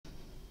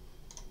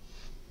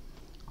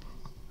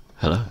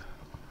Hello,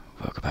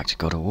 welcome back to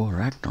God of War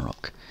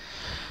Ragnarok.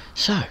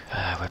 So,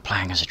 we're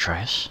playing as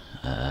Atreus.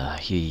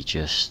 He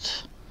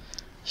just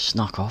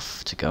snuck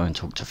off to go and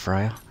talk to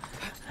Freya,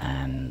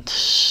 and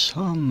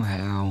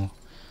somehow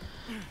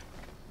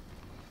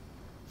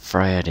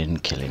Freya didn't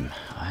kill him.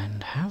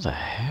 And how the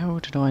hell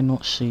did I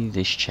not see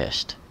this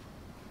chest?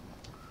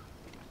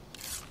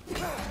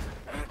 That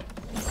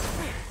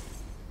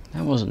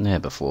wasn't there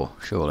before,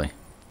 surely.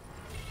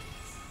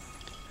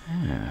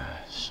 Ah,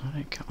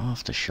 Sonic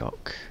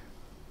Aftershock.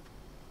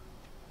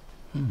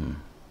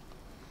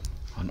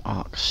 An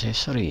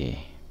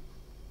accessory.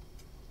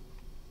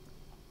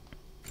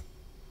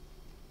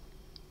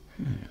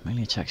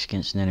 Melee attacks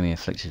against an enemy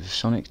afflicted with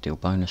Sonic deal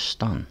bonus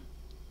stun.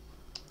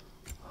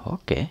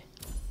 Okay.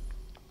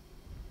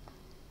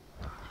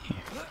 Yeah.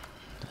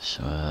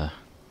 So,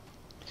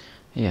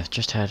 yeah,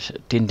 just had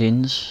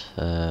din-dins.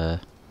 It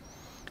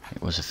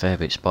was a fair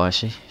bit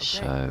spicy,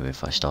 so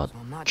if I start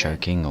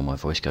choking or my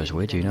voice goes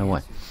weird, you know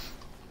why.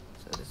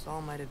 So this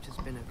all might have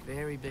just been a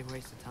very big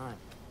waste of time,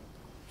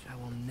 which I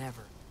will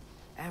never,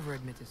 ever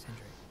admit to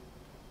Sindri.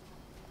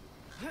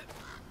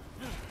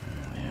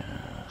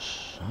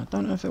 Yes, I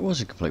don't know if it was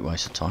a complete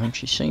waste of time.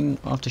 She seemed,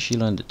 after she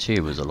learned that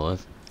Tyr was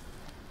alive,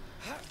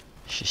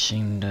 she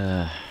seemed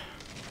on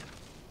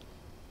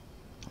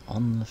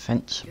the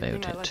fence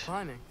about I like it.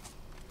 climbing.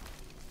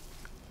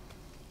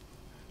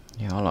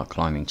 Yeah, I like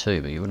climbing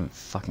too, but you wouldn't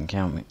fucking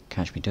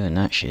catch me doing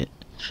that shit.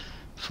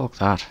 Fuck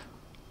that.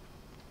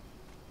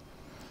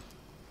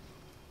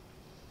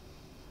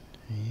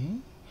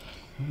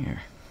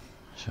 Here.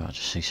 So I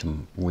just see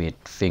some weird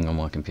thing on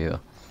my computer.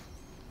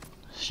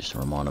 It's just a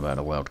reminder about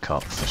a World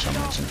Cup for some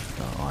reason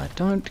that I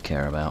don't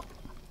care about.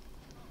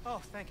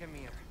 Oh, thank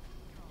Amir.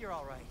 You're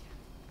all right.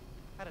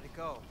 How did it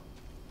go?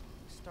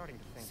 I'm starting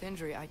to think.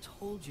 Sindri, I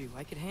told you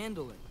I could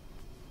handle it.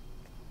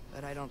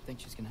 But I don't think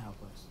she's gonna help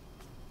us.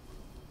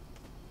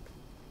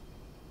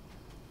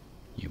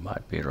 You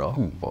might be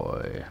wrong,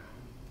 boy.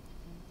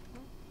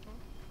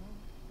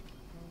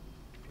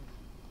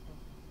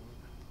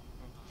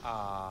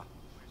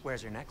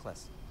 Where's your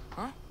necklace?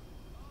 Huh?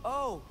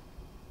 Oh!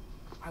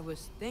 I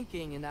was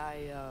thinking and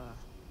I,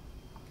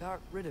 got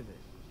rid of it.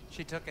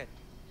 She took it,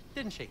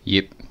 didn't she?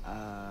 Yep.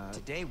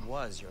 Today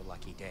was your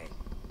lucky day.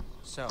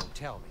 So,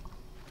 tell me,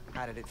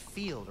 how did it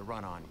feel to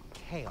run on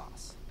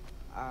chaos?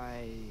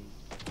 I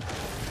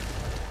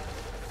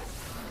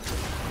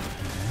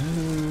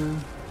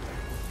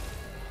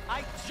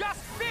just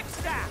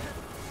fixed that!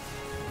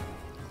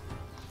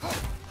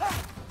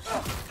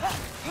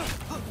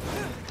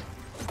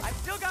 I've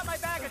still got my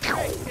bag of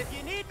tricks. If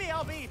you need me,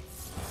 I'll be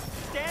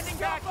standing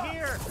back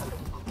here.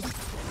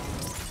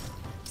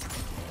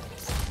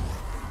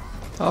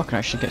 Oh, I can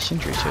actually get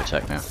Sindri to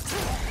attack now.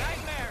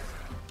 Nightmares.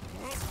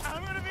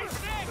 I'm gonna be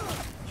sick.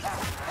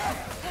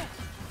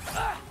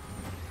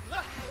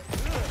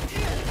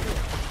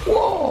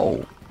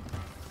 Whoa!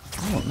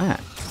 I want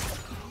that.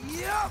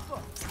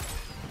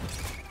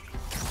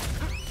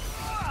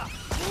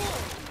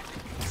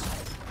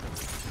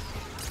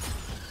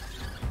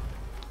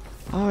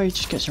 Oh, he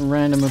just gets some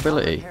random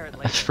ability.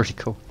 That's pretty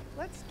cool.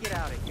 Let's get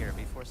out of here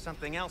before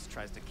something else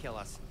tries to kill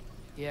us.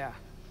 yeah,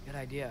 good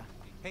idea.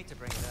 Hate to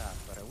bring it up,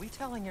 but are we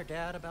telling your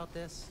dad about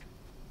this?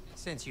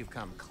 Since you've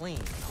come clean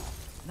and all.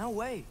 No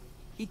way.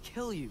 He'd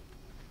kill you.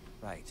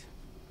 Right.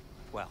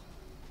 Well,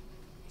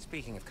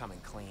 speaking of coming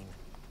clean,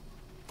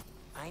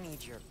 I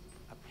need your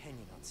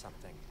opinion on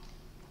something.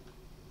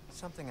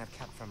 Something I've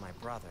kept from my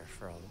brother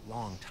for a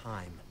long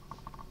time.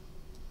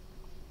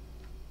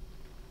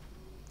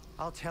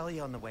 I'll tell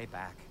you on the way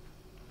back.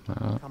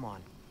 Come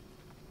on.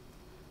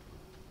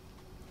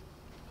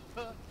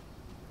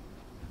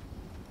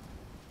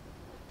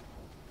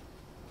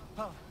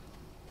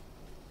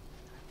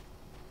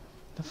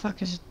 The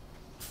fuck is...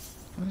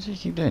 What does he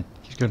keep doing?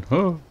 He's going,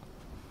 oh!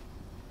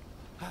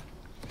 Do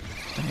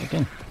it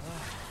again.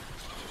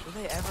 Will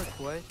they ever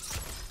quit?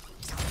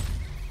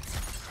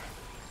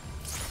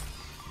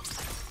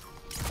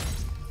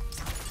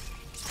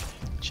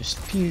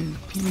 Just pew,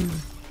 pew.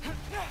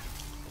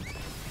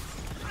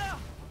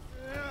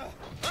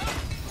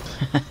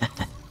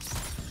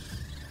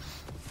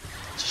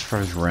 Just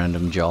throws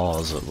random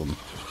jars at them.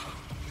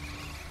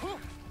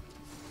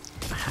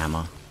 A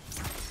hammer.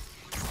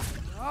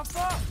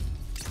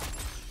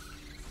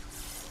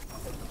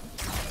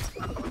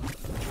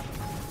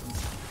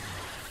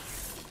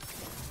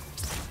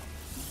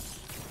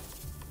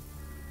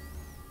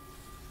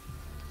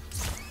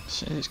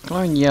 So it's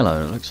glowing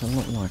yellow. It looks a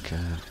lot like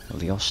a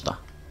Leosta.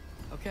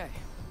 Okay,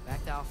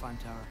 back to Alfheim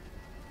Tower.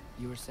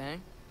 You were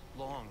saying?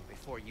 Long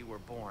before you were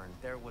born,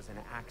 there was an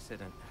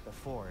accident at the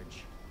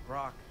forge.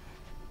 Brock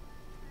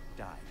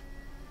died.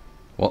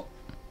 What?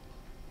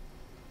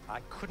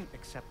 I couldn't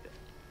accept it.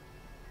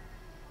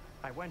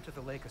 I went to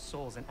the Lake of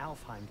Souls in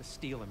Alfheim to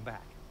steal him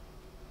back.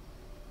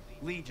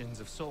 Legions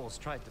of souls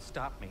tried to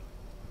stop me.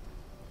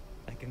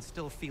 I can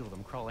still feel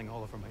them crawling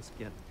all over my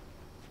skin.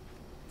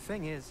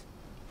 Thing is,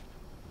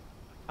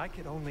 I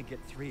could only get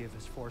 3 of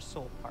his 4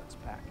 soul parts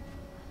back.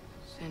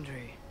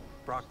 Sindri.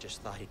 Brock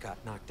just thought he got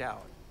knocked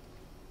out.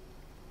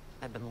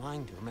 I've been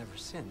lying to him ever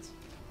since.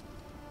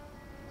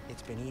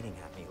 It's been eating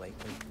at me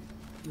lately.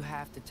 You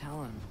have to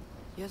tell him.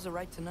 He has a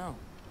right to know.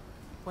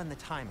 When the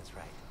time is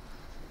right.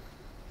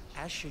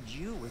 As should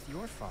you with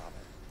your father.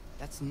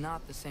 That's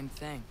not the same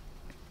thing.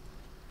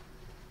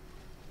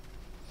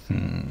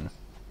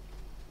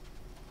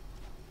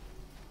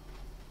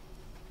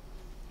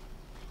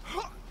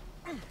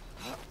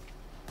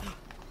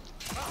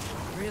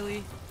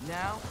 Really?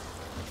 Now?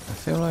 I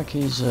feel like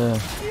he's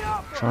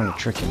trying to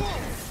trick him.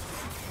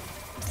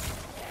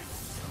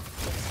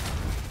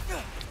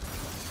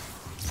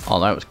 Oh,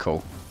 that was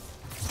cool.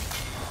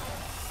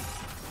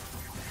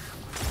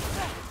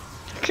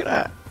 Look at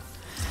that.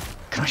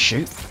 Can I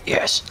shoot?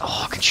 Yes!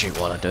 Oh, I can shoot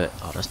while I do it.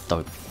 Oh, that's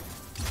dope.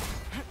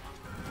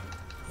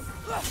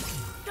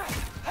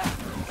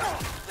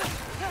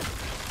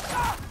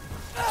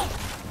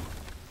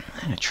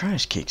 Man,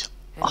 Atreus kicks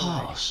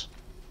ass.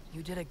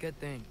 You did a good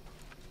thing.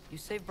 You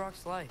saved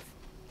Brock's life.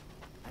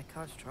 I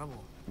caused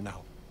trouble.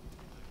 No.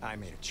 I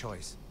made a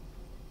choice.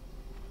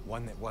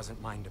 One that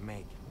wasn't mine to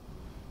make.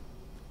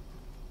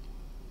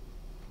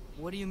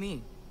 What do you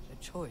mean?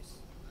 A choice?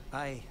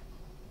 I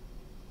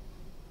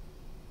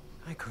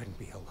couldn't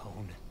be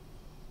alone.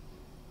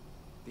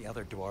 The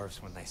other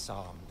dwarves, when they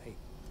saw him, they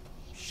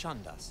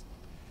shunned us.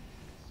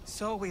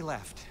 So we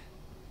left.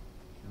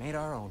 Made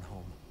our own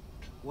home.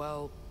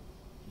 Well,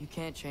 you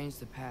can't change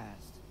the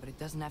past, but it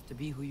doesn't have to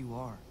be who you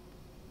are.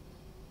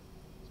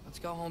 Let's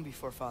go home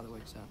before Father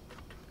wakes up.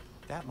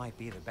 That might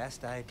be the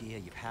best idea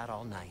you've had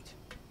all night.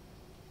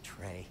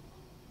 Trey.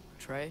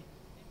 Trey?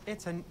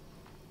 It's an...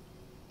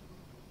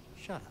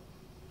 Shut up.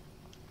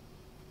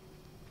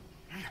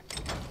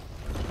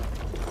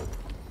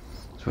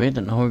 It's weird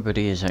that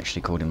nobody has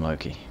actually called him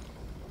Loki.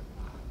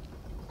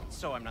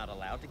 So I'm not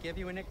allowed to give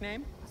you a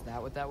nickname? Is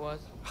that what that was?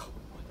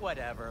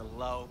 Whatever,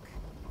 Loke.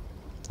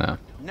 Oh,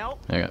 Nope.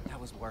 there you go. That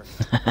was worse.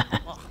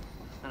 Ugh,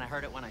 and I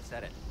heard it when I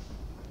said it.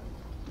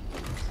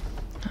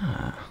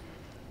 Ah,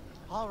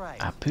 All right.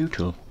 a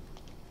poodle.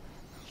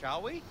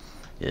 Shall we?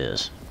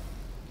 Yes.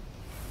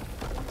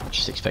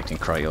 Just expecting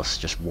Kratos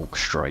to just walk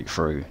straight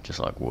through, just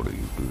like, what are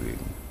you doing,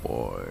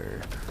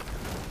 boy?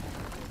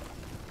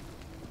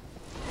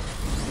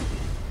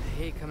 I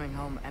hate coming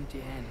home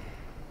empty-handed.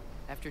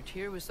 After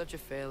Tyr was such a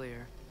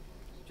failure,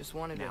 just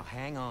wanted Now to...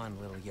 hang on,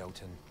 little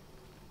Jotun.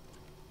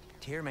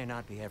 Tyr may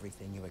not be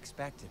everything you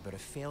expected, but a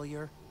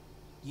failure?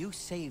 You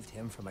saved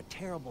him from a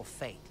terrible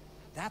fate.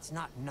 That's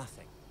not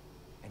nothing.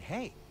 And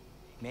hey,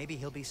 maybe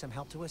he'll be some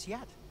help to us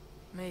yet.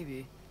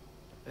 Maybe.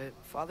 But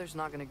Father's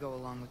not gonna go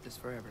along with this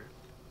forever.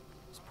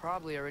 He's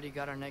probably already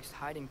got our next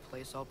hiding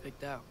place all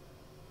picked out.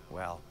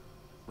 Well,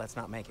 let's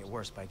not make it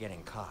worse by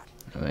getting caught.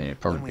 I mean, he'd When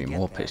probably we be get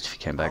more there, pissed if he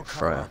came I'll back with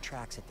cover Freya. our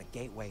tracks at the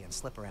gateway and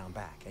slip around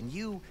back. And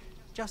you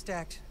just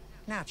act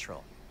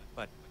natural,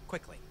 but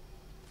quickly.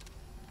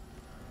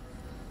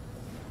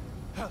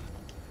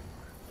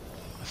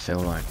 I feel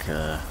like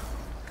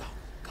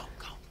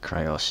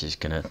Kratos is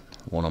gonna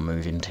want to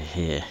move into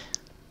here.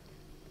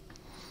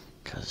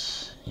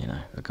 Because, you know,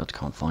 the gods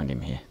can't find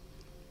him here.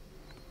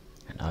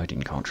 And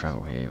Odin can't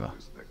travel here either.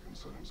 That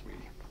concerns me.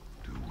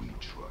 Do we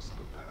trust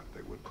the path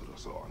they would put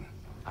us on?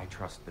 I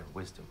trust their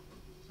wisdom,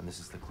 and this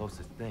is the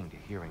closest thing to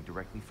hearing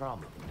directly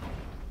from them.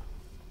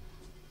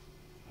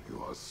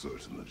 You are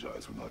certain the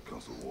giants would not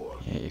counsel war?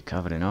 Yeah, you're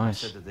covered in I ice.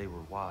 said that they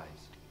were wise.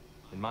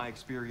 In my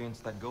experience,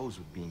 that goes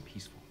with being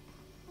peaceful.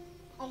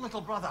 Oh,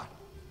 little brother.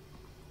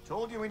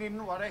 Told you we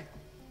needn't worry.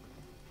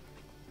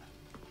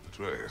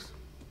 Atreus,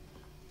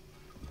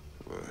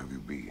 where have you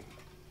been?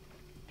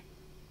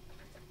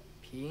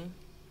 Peeing?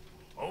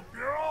 Hope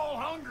you're all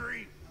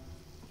hungry.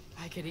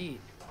 I could eat.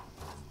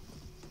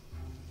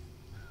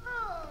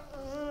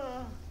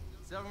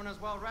 Is everyone as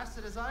well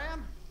rested as I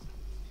am?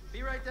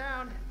 Be right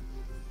down.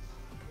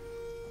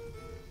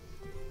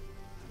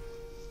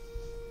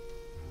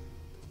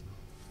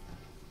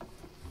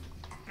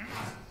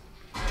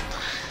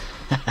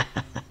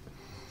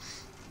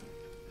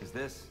 Is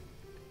this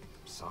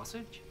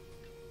sausage?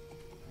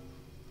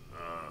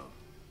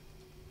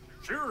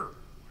 Sure.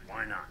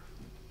 Why not?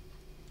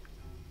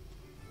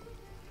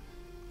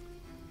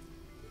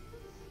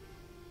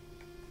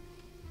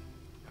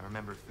 I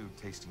remember food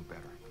tasting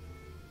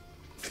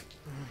better.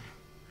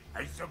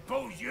 I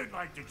suppose you'd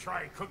like to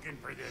try cooking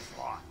for this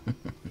lot.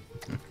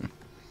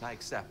 I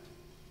accept.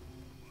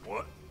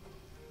 What?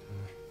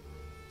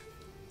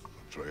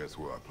 Atreus,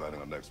 we are planning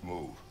our next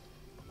move.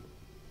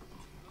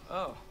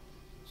 Oh.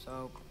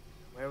 So,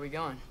 where are we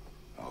going?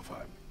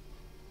 Alfheim.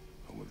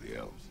 Home of the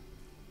elves.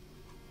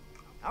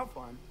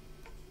 Alfheim?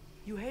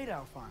 You hate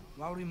Alfheim.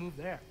 Why would we move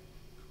there?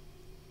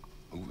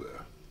 Who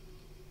there?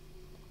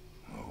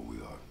 Oh, we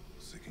are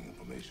seeking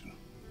information.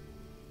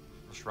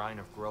 The Shrine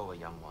of Groa,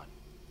 young one.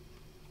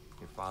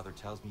 Your father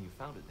tells me you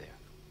found it there.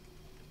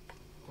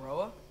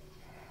 Groa?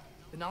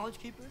 The Knowledge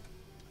Keeper?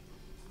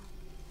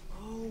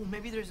 Oh,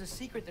 maybe there's a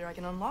secret there I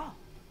can unlock.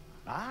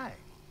 Aye.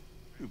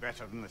 Who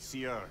better than the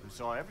seer who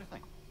saw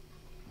everything?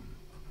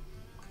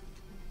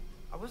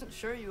 I wasn't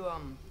sure you,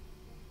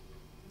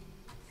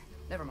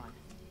 Never mind.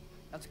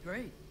 That's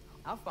great.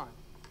 Alfheim.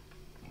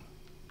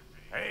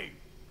 Hey,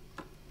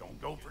 don't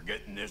go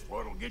forgetting this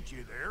what'll get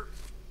you there.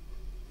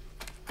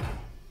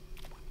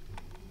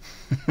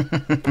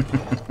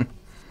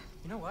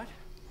 You know what?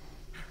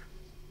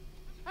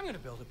 I'm gonna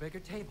build a bigger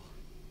table.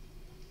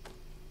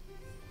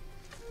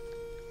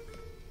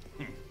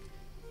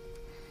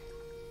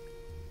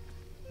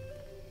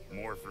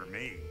 More for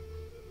me.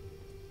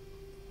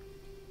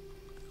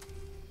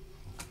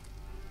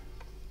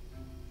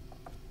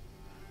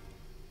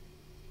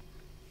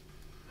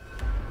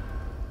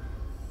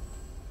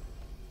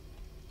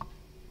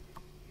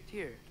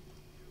 Tyr,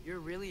 you're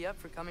really up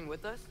for coming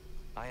with us?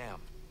 I am.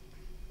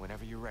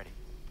 Whenever you're ready.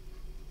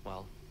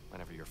 Well,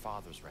 whenever your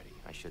father's ready,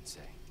 I should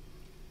say.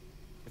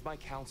 If my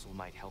counsel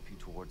might help you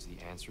towards the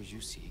answers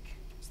you seek,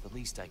 it's the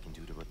least I can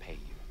do to repay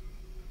you.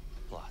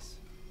 Plus,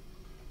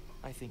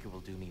 I think it will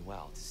do me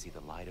well to see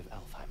the light of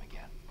Alfheim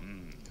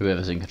again.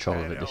 Whoever's in control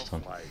of That it this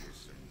time. Alfheim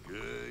is some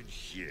good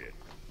shit.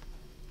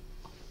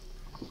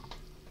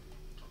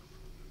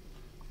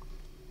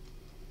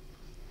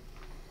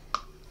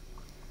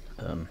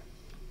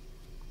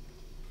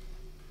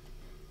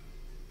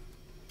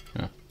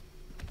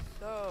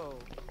 So,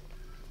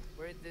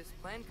 where'd this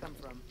plan come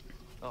from?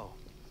 Oh,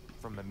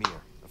 from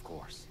Mimir, of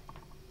course.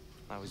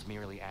 I was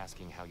merely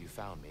asking how you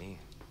found me.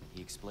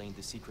 He explained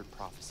the secret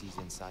prophecies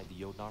inside the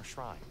Jotnar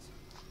shrines.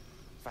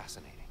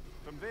 Fascinating.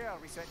 From there,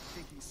 we set to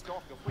taking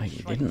stock of Oh, which you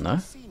shrines didn't know?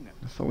 we've seen.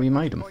 I thought we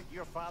made them. Point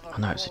your father Oh,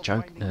 no, it's a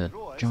toward joke. finding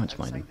growers Giants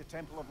made outside them. the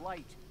Temple of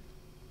Light.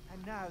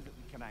 And now that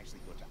we can actually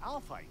go to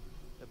Alfheim,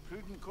 the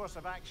prudent course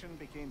of action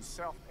became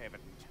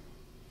self-evident.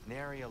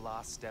 Nary a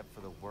lost step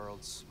for the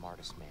world's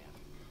smartest man.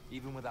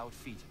 Even without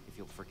feet, if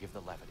you'll forgive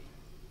the levity.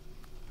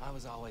 I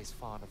was always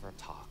fond of our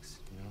talks,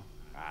 you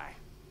know? Aye.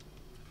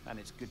 And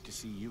it's good to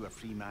see you a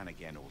free man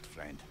again, old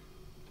friend.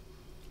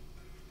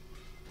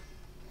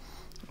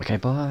 Okay,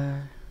 bye.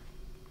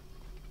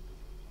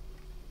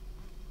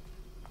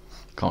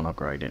 Can't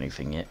upgrade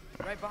anything yet.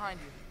 Right behind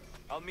you.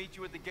 I'll meet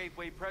you at the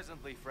gateway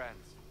presently, friends.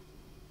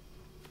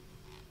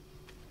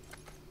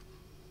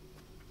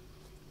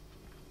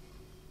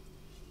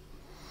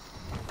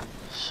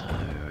 So,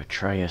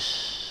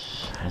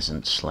 Atreus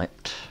hasn't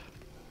slept.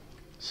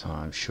 So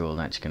I'm sure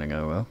that's going to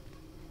go well.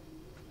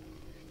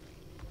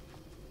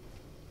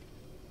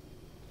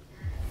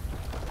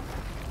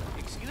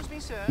 Excuse me,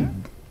 sir.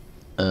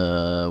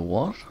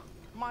 What?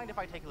 Mind if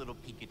I take a little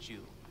peek at you?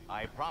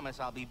 I promise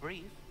I'll be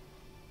brief.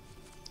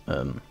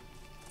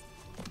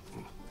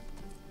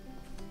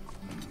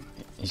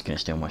 He's going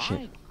to steal my shit.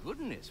 My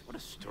goodness, what a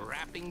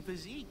strapping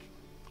physique.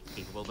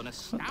 Capable of an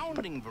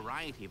astounding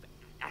variety of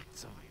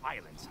acts of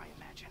violence, I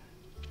imagine.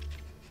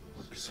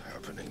 What is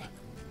happening?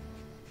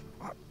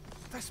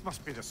 This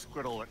must be the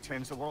squirrel that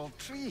tends the world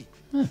tree.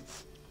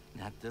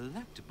 That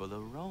delectable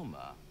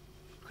aroma.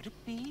 Could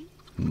it be?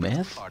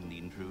 Meth? Pardon the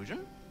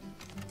intrusion.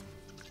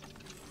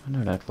 I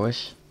know that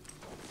voice.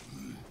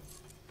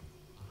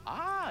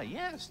 Ah,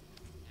 yes.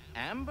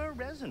 Amber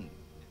resin.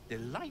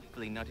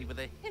 Delightfully nutty with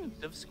a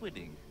hint of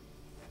squidding.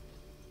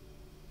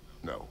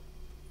 No.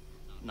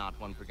 Not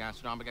one for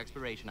gastronomic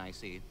exploration, I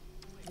see.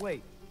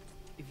 Wait,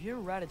 if you're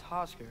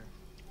Ratatosker,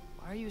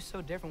 why are you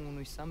so different when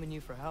we summon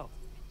you for help?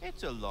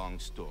 It's a long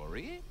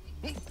story.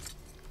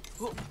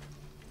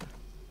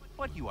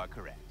 But you are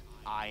correct.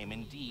 I am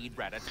indeed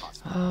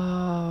Ratatosker. The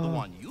Oh,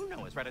 one you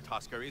know as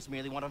Ratatosker is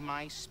merely one of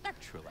my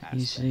spectral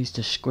aspects. he's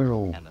the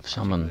squirrel And a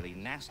summon.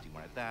 particularly nasty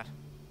one at that.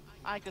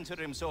 I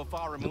consider him so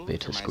far removed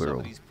bitter from myself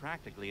squirrel. that he's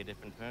practically a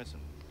different person.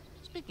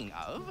 Speaking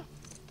of,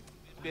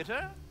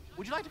 Bitter,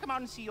 would you like to come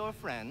out and see your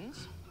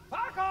friends?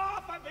 Fuck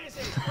off! I'm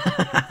busy!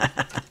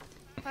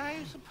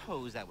 I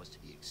suppose that was to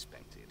be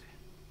expected.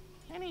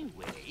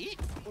 Anyway,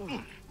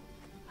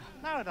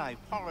 now that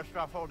I've polished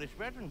off all this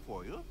resin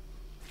for you,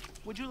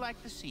 would you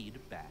like the seed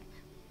back?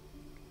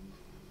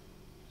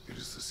 It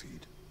is the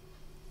seed.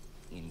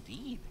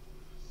 Indeed.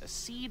 A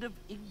seed of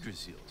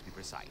Yggdrasil, to be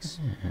precise.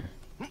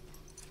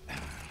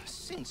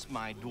 Since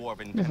my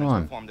dwarven Never tenants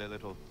mind. performed a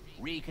little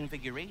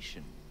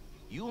reconfiguration,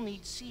 you'll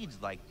need seeds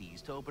like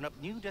these to open up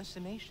new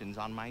destinations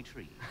on my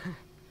tree.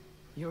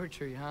 Your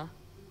tree, huh?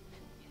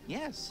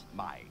 Yes,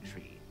 my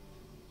tree.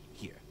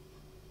 Here,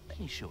 let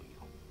me show you.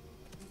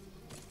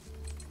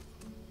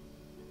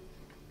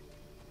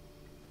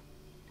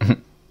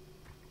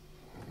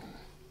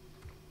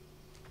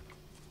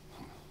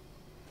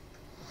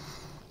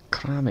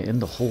 Cram it in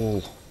the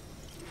hole.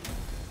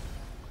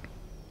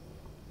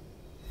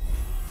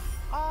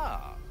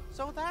 Ah,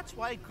 so that's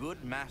why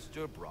good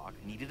Master Brock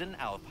needed an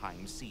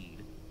Alfheim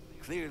seed.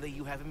 Clearly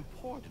you have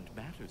important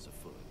matters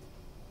afoot.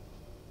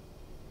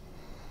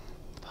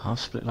 Half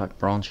split like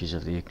branches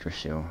of the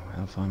Yggdrasil.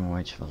 Alfheim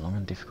awaits for a long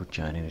and difficult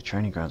journey. The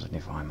training grounds of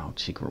Niflheim hold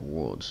secret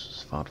rewards.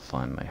 As far to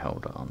find may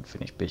hold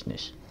unfinished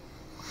business.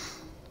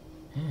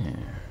 Yeah.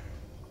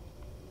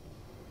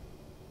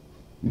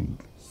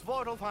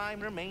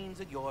 Svartalfheim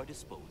remains at your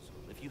disposal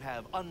if you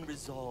have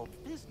unresolved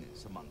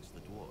business amongst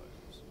the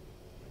dwarves.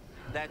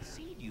 That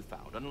seed you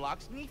found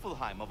unlocks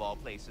Niflheim of all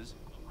places,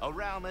 a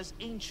realm as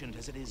ancient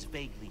as it is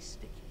vaguely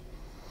sticky.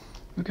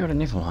 We'll go to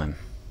Niflheim.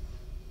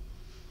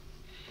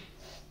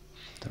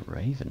 The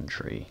Raven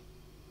Tree.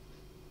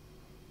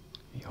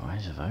 The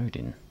Eyes of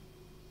Odin.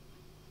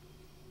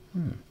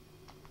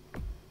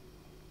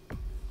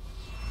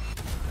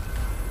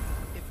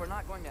 If we're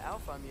not going to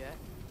Alfheim yet,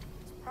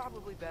 it's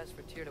probably best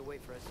for Tyr to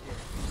wait for us here.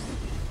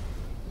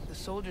 The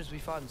soldiers we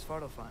fought in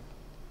Svartalfheim,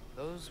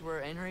 those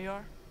were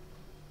Einherjar?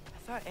 I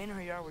thought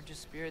Einherjar were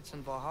just spirits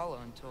in Valhalla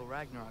until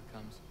Ragnarok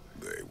comes.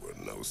 They were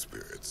no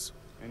spirits.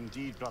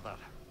 Indeed, brother.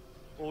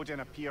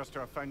 Odin appears to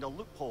have found a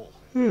loophole.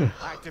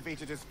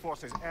 Activated his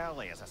forces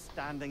early as a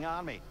standing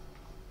army.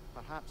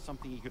 Perhaps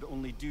something he could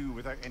only do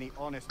without any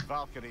honest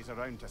Valkyries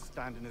around to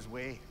stand in his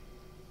way.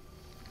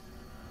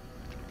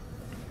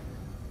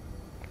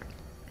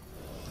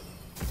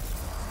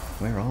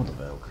 Where are the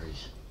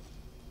Valkyries?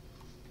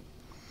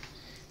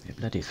 We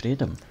bloody freed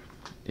them.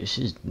 This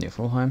is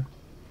Niflheim.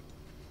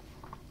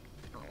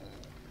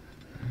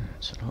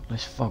 It's a lot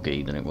less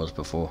foggy than it was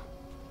before.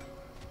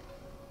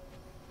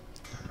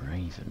 The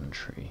Raven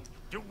Tree.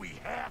 Do we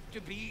have to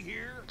be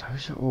here?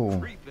 Those are all...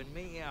 Creeping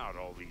me out,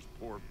 all these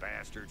poor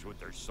bastards with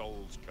their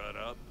souls cut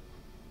up.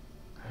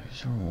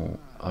 Those are all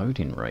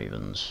Odin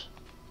ravens.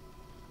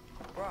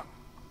 Brock,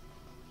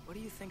 what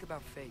do you think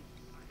about fate?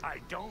 I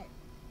don't.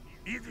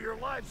 Either your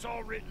life's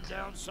all written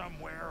down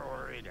somewhere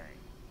or it ain't.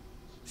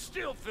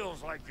 Still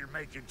feels like you're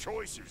making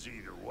choices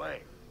either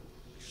way.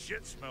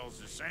 Shit smells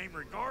the same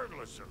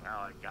regardless of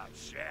how it got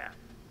shapped.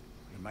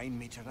 Remind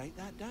me to write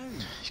that down.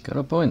 He's got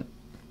a point.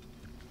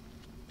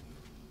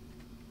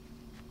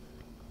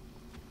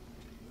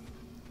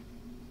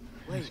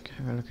 Let's Wait, go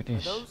have a look at are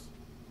this. those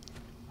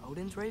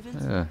Odin's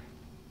ravens? Yeah.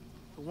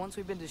 The ones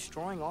we've been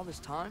destroying all this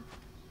time?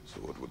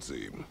 So it would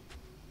seem.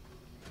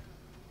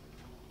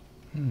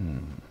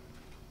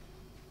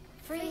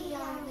 Free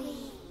are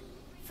we,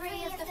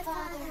 free of the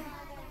Father.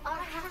 Our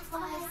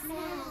half-lives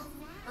now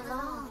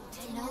belong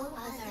to no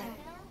other.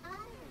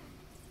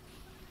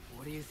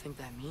 What do you think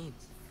that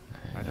means?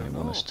 They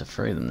want us to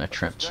free them, they're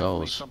trapped There's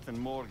definitely souls. something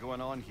more going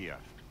on here.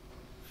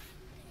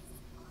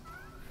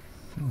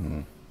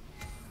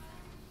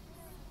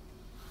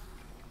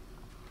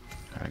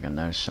 I reckon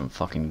there's some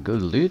fucking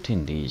good loot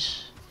in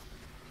these.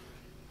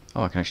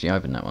 Oh, I can actually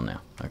open that one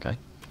now. Okay.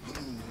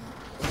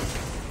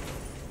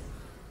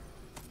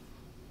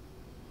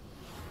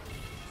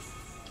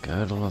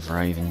 Girdle of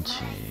Raven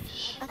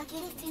Tears. A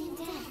gift in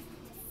death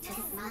to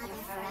his mother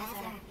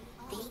forever.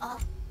 The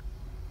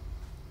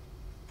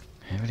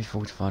Heavily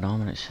fortified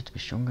armor that's said to be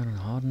stronger than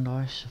hardened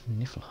ice of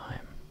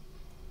Niflheim.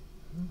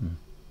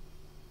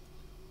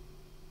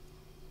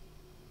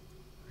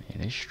 It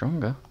is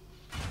stronger.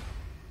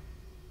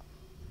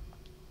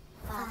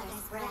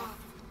 Father's breath.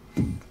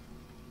 They're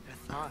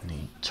thought.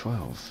 Need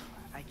 12.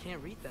 I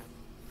can't read them.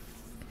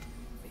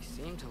 They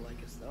seem to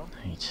like us, though.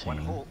 18. One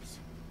hopes.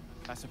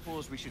 I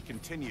suppose we should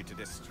continue to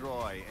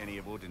destroy any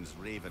of Odin's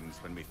ravens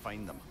when we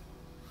find them.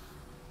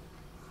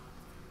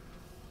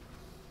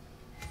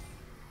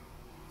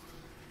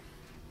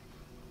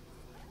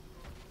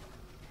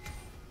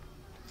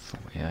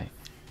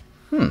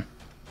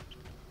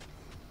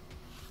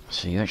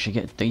 So you actually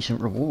get a decent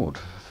reward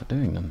for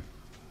doing them.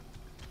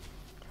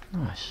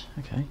 Nice,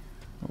 okay.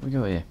 What we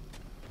got here?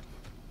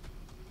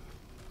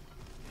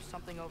 There's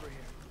something over here.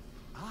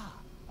 Ah,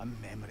 a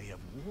memory of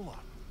war.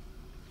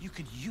 You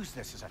could use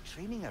this as a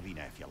training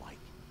arena if you like.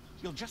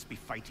 You'll just be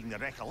fighting the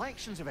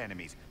recollections of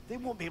enemies. They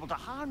won't be able to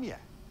harm you.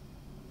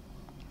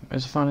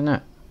 Where's the fun in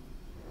that?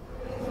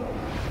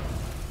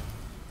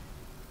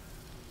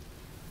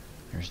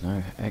 There's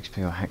no XP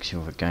or hack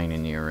silver gain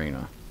in the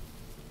arena.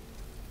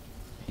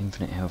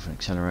 Infinite health and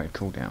accelerated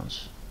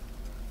cooldowns.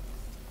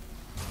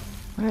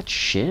 Well, that's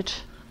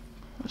shit.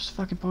 What's the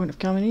fucking point of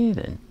coming here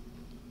then?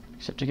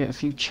 Except to get a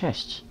few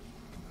chests.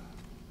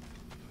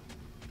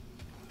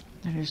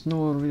 There is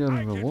no real I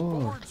can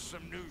reward. forge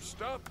some new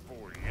stuff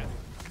for you.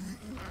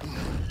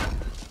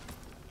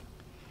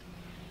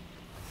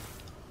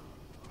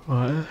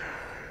 Right.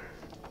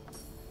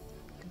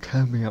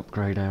 Can we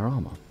upgrade our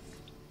armor?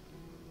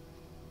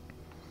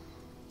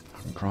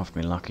 I can craft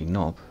me lucky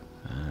knob.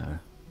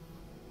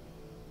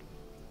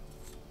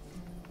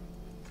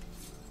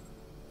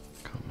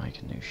 Can't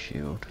make a new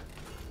shield.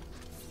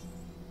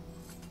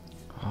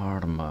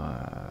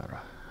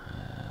 Armor.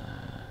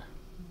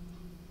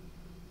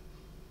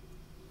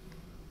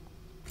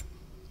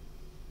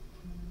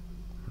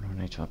 I don't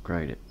need to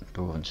upgrade it.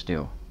 Dwarven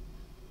steel.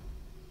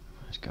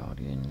 There's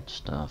guardian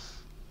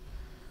stuff.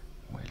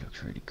 Oh, it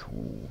looks really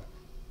cool.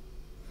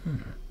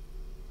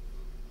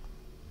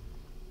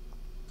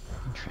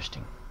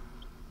 Interesting.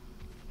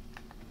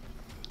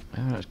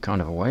 Well, that's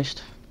kind of a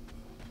waste.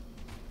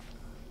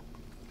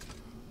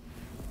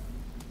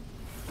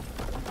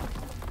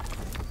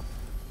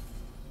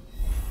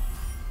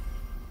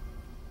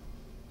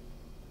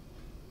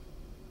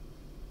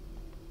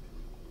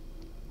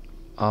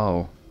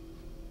 Oh.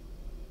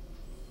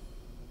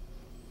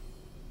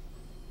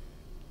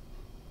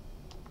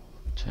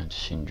 Turn to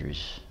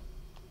cinders.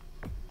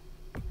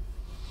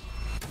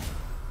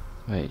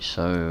 Wait,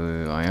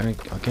 so I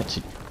get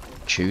to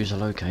choose a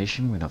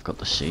location when I've got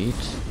the seed.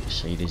 The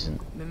seed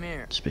isn't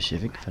Mimir,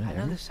 specific for that I know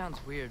area. this sounds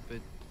weird, but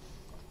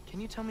Can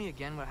you tell me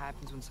again what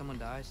happens when someone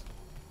dies?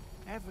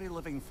 Every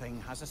living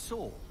thing has a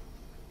soul,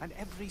 and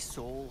every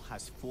soul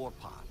has 4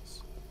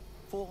 parts.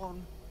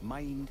 Form,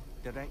 mind,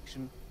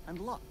 direction, and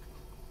luck.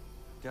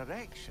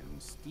 Direction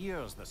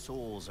steers the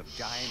souls of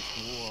giants,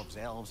 dwarves,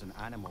 elves, and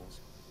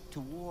animals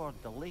toward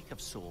the Lake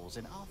of Souls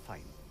in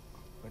Alfheim,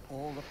 where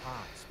all the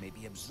parts may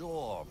be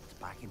absorbed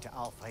back into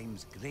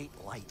Alfheim's great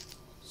light.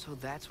 So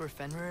that's where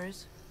Fenrir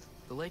is?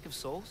 The Lake of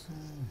Souls?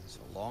 So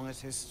long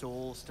as his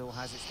soul still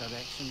has its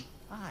direction,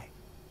 aye,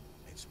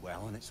 it's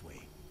well on its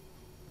way.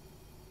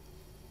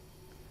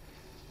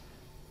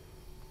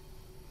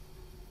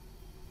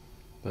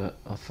 But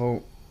I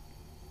thought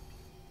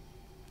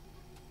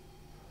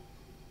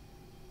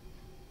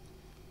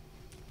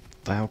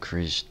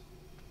Valkyries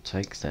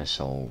take their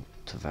soul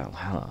to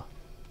Valhalla.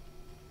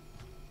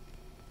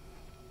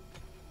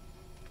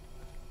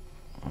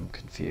 I'm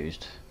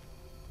confused.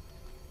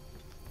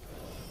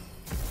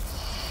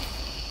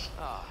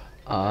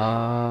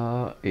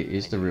 It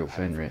is the real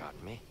Fenrir.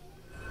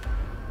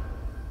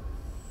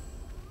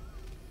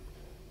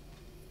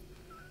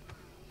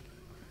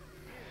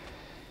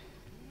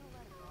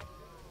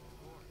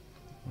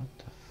 What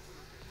the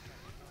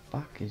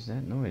fuck is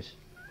that noise?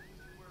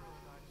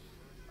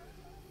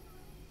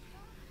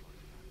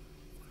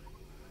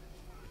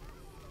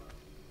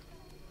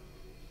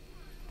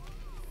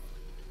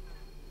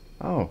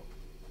 Oh,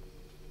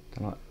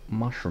 they're like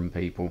mushroom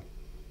people.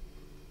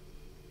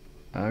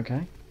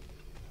 Okay.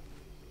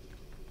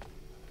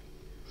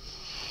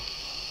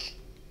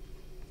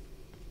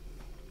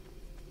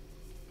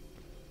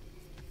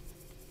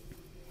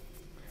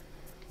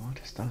 What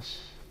is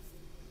this?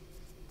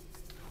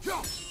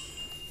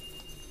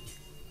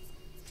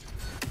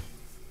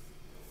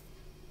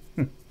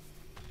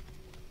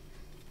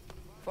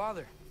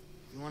 Father,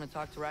 you want to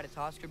talk to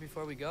Ratatoskr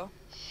before we go?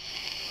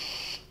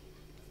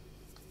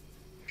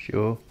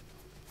 Sure.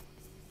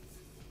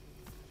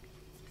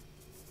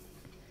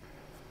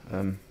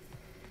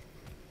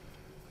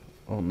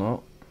 Or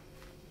not.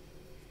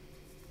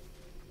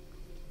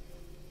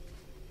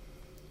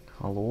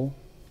 Hello?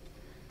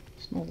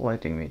 It's not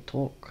letting me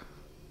talk.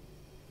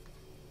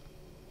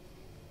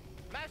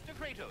 Master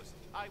Kratos,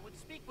 I would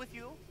speak with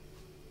you.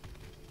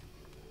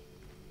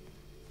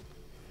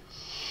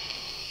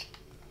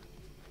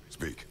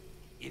 Speak.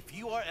 If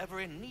you are ever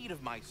in need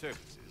of my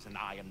services and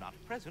I am not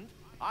present,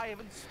 I have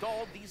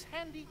installed these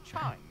handy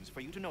chimes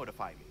for you to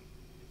notify me.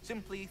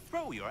 Simply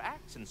throw your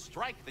axe and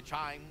strike the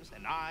chimes,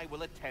 and I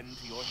will attend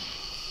to your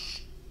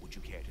needs. Would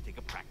you care to take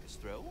a practice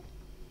throw?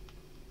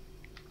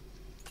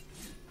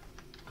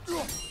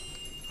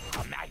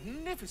 A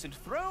magnificent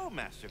throw,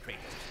 Master Kratos.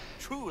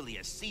 Truly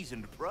a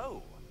seasoned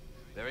pro.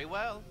 Very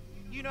well.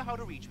 You know how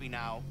to reach me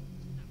now.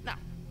 Now,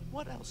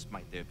 what else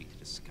might there be to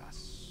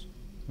discuss?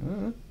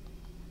 I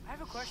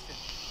have a question.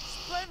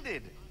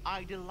 Splendid!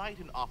 I delight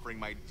in offering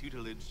my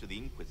tutelage to the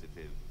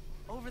inquisitive.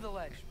 Over the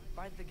ledge,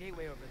 by the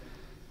gateway over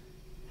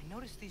there. I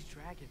noticed these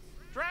dragons.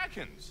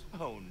 Dragons?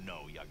 Oh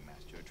no, young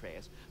Master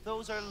Atreus.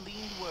 Those are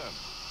lean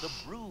worms, the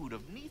brood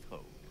of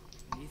Neithhog.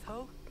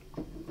 Neithhog?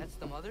 That's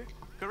the mother?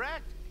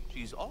 Correct.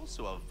 She's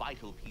also a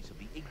vital piece of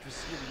the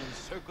Yggdrasilian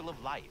circle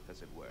of life,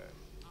 as it were.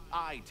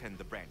 I tend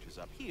the branches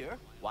up here,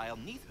 while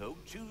Neithhog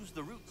chews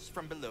the roots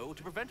from below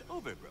to prevent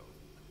overgrowth.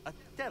 A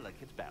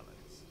delicate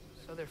balance.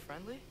 So they're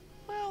friendly?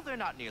 Well, they're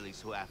not nearly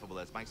so affable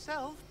as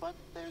myself, but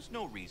there's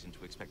no reason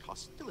to expect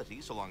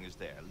hostility so long as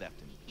they're left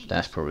in peace.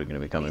 That's probably going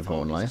to be coming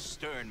forward later. A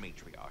stern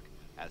matriarch,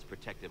 as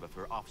protective of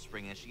her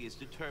offspring as she is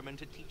determined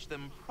to teach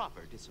them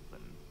proper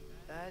discipline.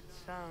 That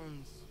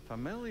sounds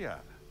familiar.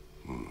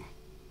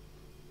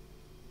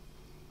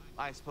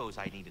 I suppose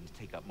I needn't to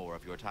take up more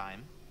of your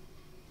time.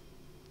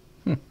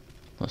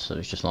 So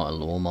it's just like a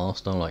lore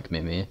master, like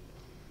Mimir.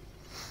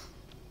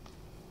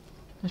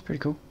 That's pretty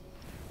cool.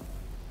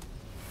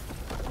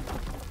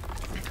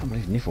 I can't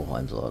believe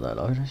Niflheim's like that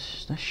though,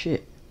 that's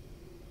shit.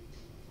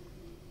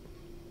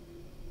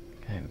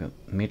 Okay, we've got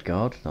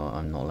Midgard that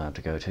I'm not allowed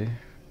to go to.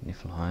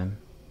 Niflheim.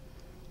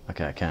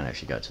 Okay, I can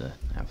actually go to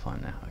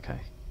Alfheim now, okay.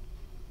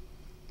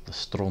 The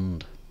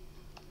Strond.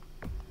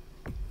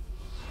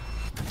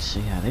 Let's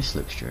see how this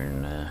looks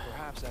during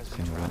Perhaps as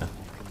we travel,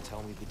 you can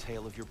tell me the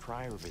tale of your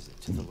prior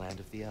visit to the land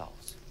of the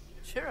elves.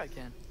 Sure I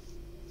can.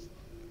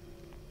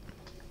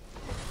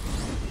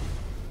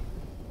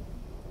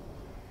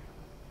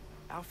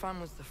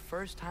 Alfheim was the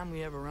first time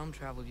we ever realm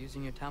traveled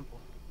using your temple.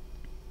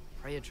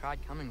 Freya tried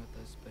coming with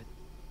us, but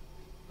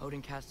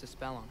Odin cast a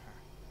spell on her.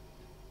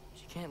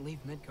 She can't leave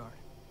Midgard.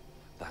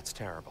 That's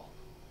terrible.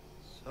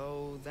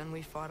 So then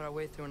we fought our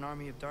way through an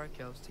army of dark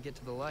elves to get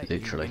to the light.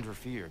 Literally. You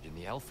interfered in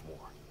the elf war.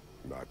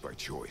 Not by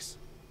choice.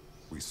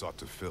 We sought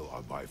to fill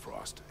our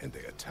Bifrost, and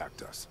they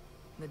attacked us.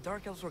 And the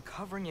dark elves were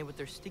covering it with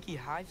their sticky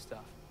hive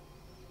stuff.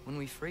 When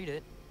we freed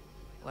it,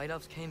 light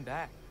elves came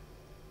back.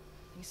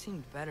 Things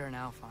seemed better in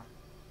Alfheim.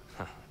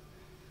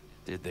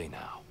 Did they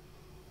now?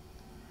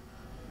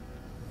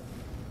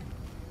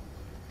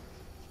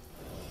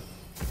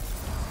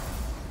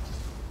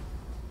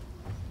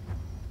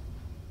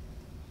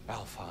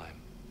 Alfheim.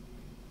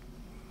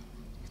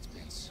 It's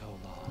been so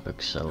long.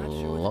 Looks a Not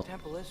sure what lot the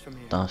temple is from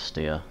here.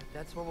 dustier. But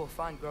that's where we'll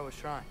find Groa's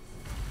shrine.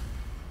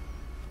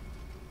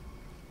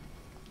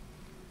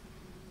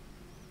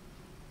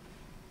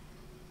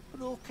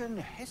 Broken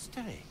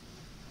history.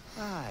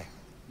 Aye,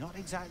 not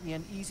exactly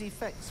an easy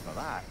fix for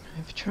that.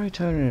 If you try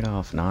turning it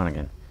off now and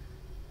again.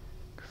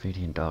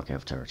 Graffiti in Dark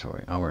Elf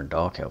territory. Oh, we're in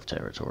Dark Elf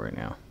territory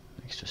now.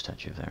 Next to a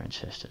statue of their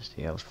ancestors,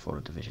 the elves before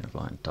the division of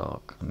light and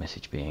dark. The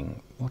message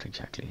being, what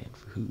exactly and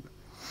for who?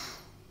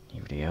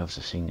 Either the elves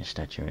have seen this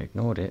statue and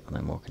ignored it, or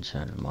they're more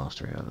concerned with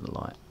mastery over the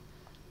light.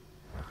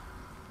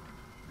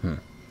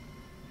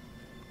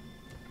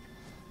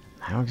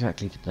 How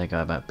exactly did they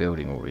go about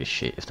building all this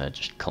shit if they're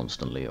just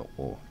constantly at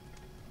war?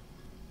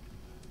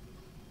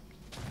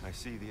 I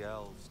see the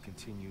elves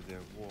continue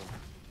their war.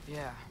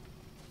 Yeah.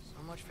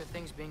 So much for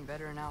things being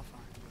better in Alfheim.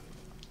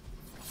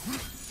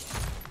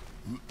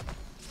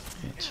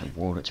 It's a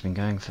war that's been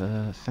going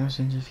for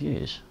thousands of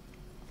years.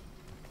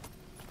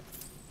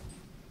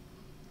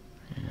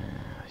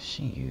 I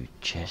see you,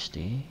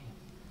 Chesty.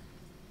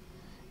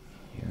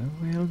 You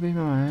will be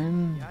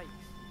mine. Yikes.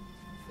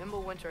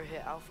 Fimbulwinter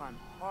hit Alfheim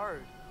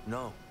hard.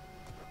 No.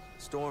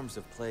 Storms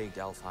have plagued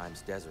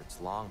Alfheim's deserts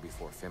long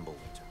before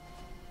Fimbulwinter.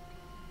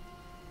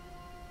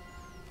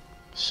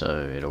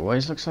 So it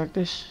always looks like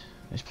this?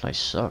 This place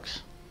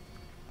sucks.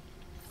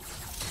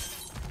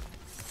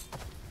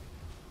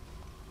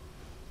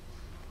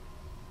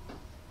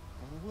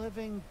 A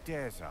living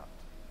desert.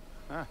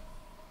 Huh.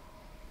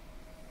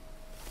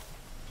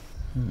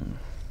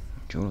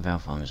 Jewel of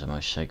Alfheim is the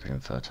most sacred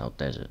and fertile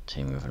desert,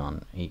 teeming with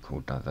an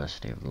unequaled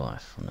diversity of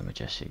life, from the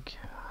majestic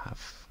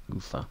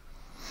Hafufa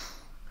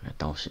and the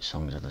dulcet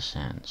songs of the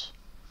sands,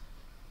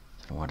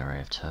 to the wide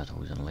array of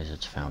turtles and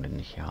lizards found in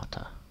the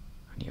Hyata,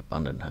 and the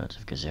abundant herds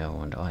of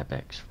gazelle and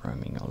ibex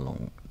roaming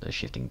along the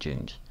shifting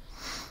dunes.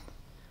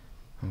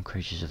 All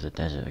creatures of the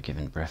desert are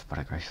given breath by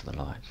the grace of the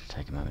light.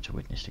 Take a moment to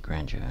witness the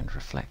grandeur and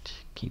reflect.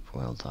 Keep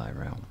well thy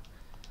realm.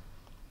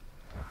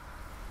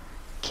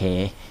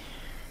 Okay.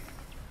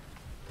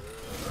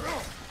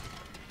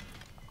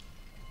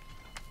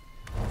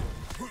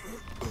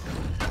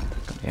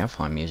 Got the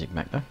Alfheim music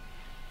back though.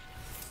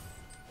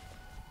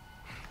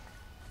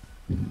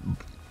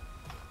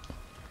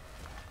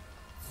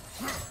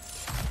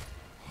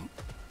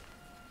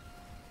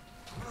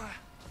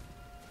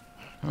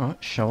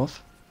 Alright, show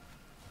off.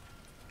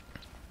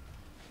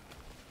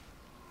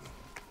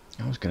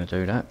 I was going to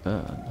do that,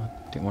 but I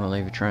didn't want to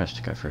leave a trash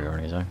to go through on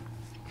his own.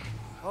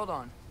 Hold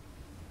on.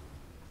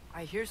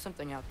 I hear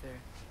something out there.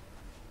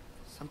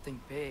 Something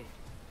big.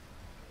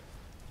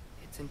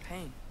 It's in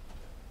pain.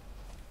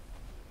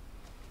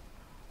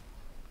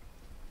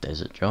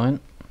 Desert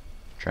giant?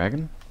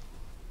 Dragon?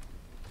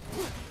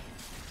 Okay,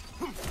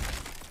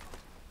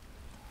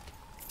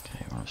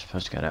 well I'm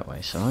supposed to go that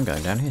way, so I'm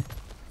going down here.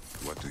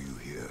 What do you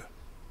hear?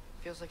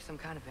 Feels like some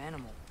kind of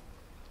animal.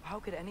 How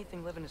could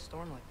anything live in a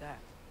storm like that?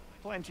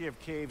 Plenty of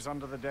caves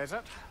under the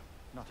desert.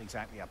 Not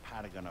exactly a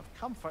paragon of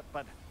comfort,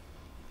 but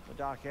the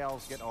Dark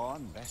Elves get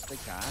on best they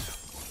can.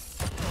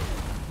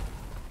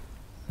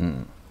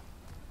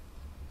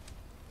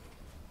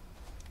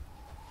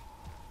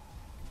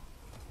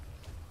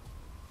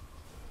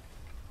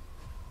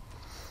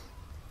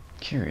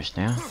 Curious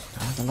now,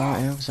 are the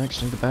Light Elves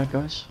actually the bad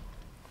guys?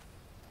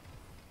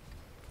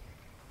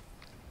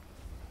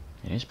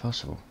 It is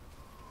possible.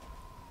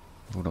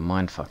 All the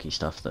mindfucky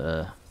stuff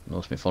that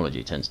Norse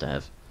mythology tends to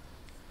have.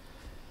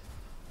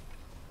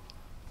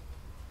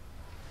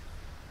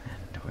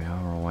 And we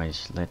are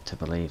always led to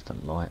believe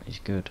that light is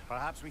good.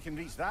 Perhaps we can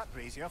reach that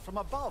brazier from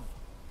above.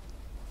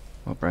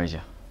 What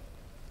brazier?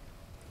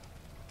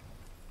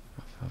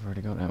 I've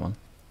already got that one.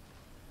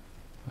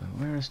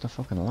 Where is the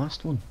fucking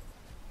last one?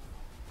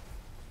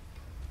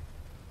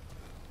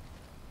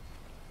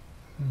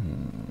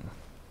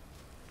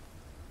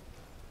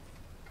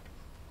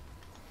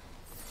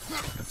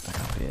 Back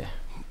up here.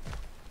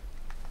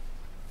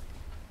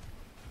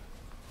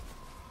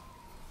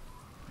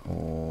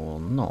 Or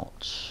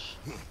not.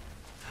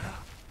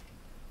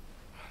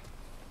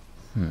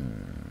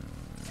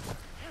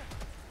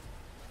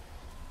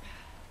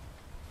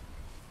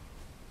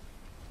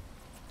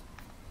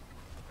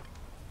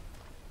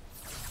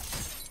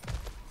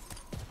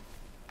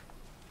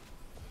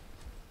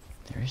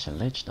 There is a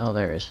ledge. Oh,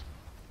 there is.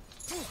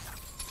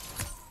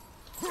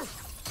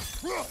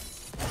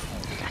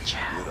 Gotcha.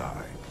 Good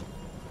eye.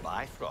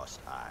 Bifrost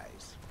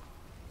eyes.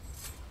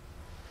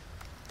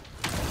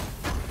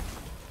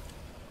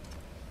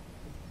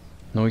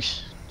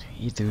 Nice.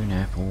 Either an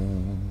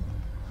apple.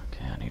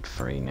 Okay, I need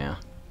 3 now.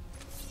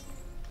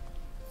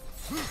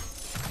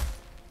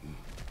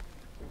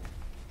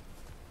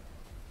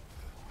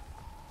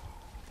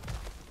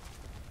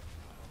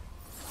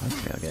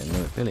 Hopefully I'll get a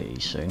new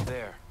ability soon.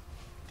 There.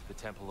 The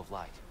Temple of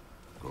Light.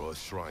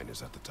 Groa's shrine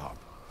is at the top.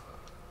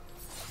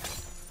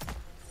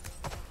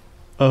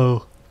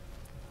 Oh.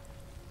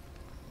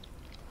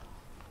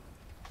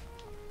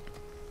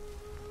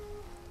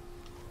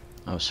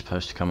 I was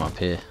supposed to come up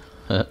here.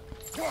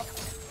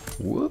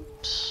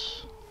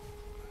 Whoops.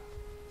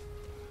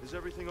 Is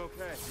everything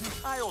okay?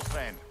 Aye, old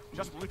friend.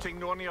 Just looting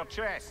Nornir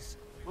chests.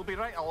 We'll be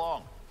right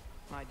along.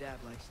 My dad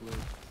likes loot.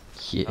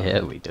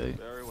 Yeah, we do.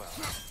 Very well.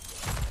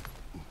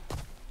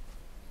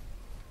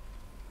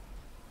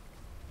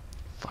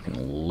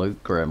 Fucking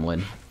loot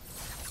gremlin.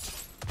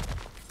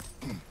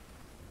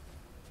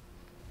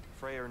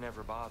 Freyr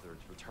never bothered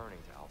returning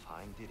to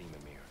Alfheim, did he,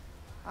 Mimir?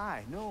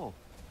 Aye, no.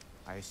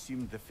 I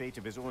assumed the fate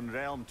of his own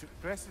realm took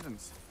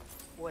precedence.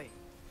 Wait,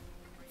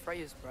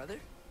 Freya's brother?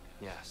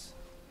 Yes.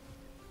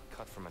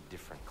 Cut from a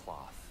different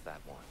cloth, that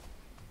one.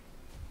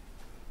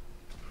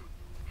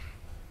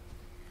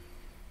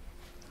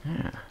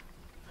 Yeah.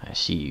 I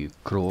see you,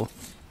 crow.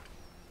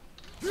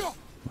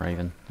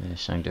 Raven. Yeah,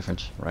 same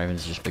difference.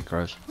 Raven's just big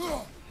crows.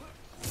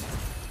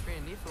 Frey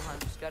and Niflheim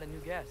just got a new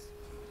guest.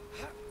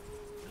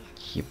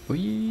 Yeah, boy.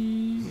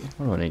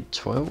 What do I need?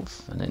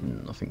 12? And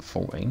then I think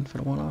 14 for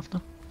the one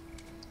after?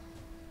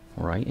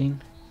 Or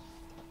 18?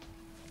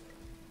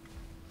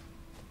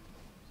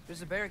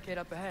 There's a barricade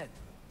up ahead.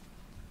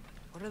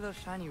 What are those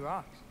shiny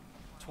rocks?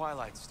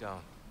 Twilight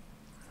stone.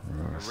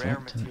 A rare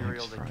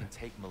material that can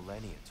take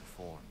millennia to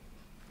form.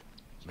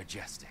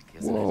 Majestic,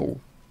 isn't Whoa. it?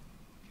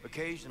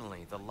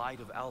 Occasionally, the light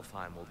of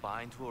Alfheim will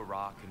bind to a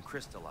rock and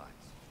crystallize,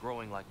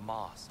 growing like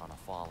moss on a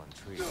fallen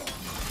tree.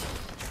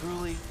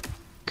 Truly...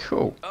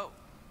 Cool. Oh!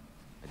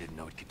 I didn't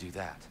know it could do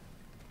that.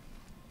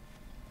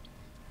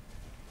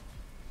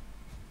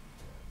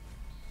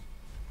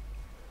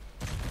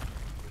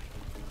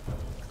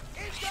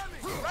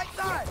 Right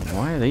side!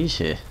 Why are these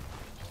here?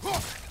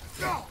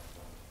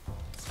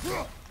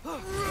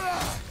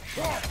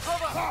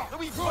 The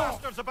wee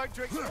bastard's about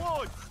to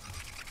explode!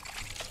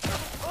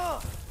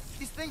 Ugh!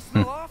 These things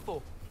smell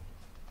awful.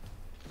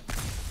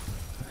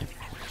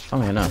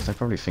 Funnily enough, they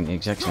probably think the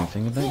exact same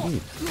thing about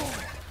you.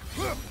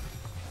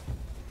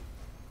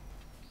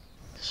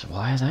 So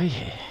why are they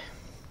here?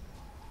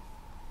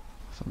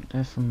 I thought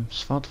they're from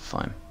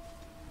Alfheim.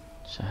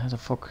 So how the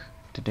fuck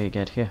did they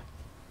get here?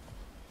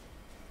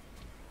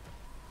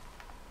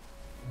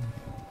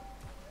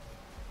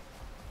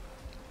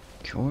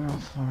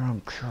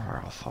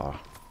 Curifer.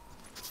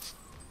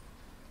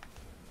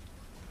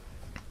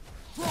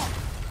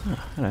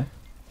 Ah, hello.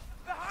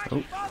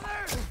 Oh.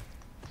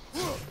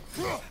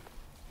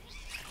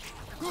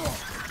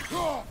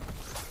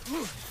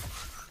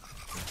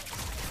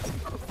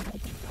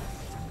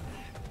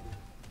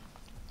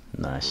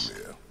 Nice.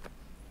 Mimir,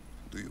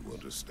 do you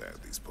understand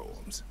these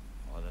poems?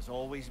 Oh, there's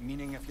always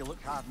meaning if you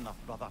look hard enough,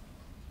 brother.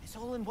 It's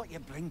all in what you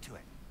bring to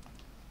it.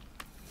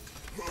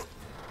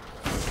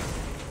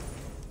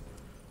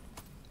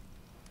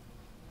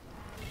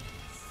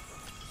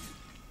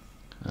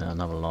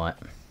 Another light.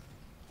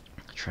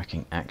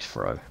 Tracking axe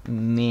throw.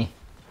 Meh.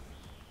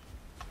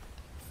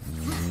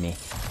 Meh.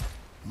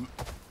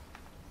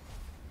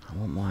 I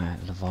want my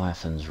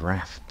Leviathan's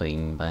Wrath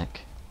beam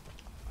back.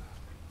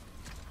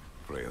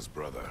 Freya's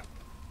brother.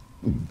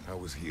 How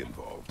was he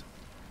involved?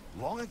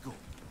 Long ago,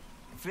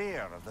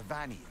 Freyr of the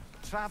Vanir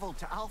traveled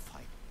to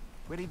Alfheim,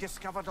 where he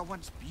discovered a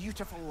once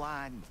beautiful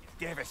land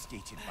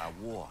devastated by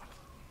war.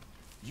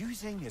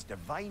 Using his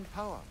divine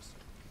powers,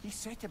 he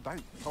set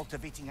about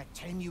cultivating a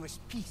tenuous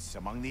peace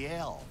among the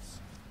elves.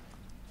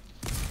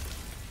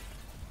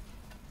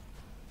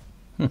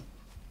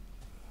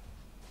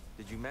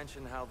 Did you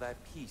mention how that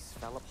piece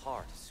fell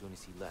apart as soon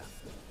as he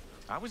left?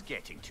 I was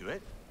getting to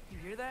it. You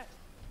hear that?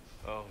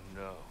 Oh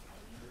no.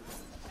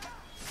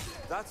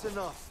 That's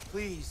enough,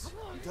 please.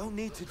 You don't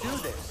need to do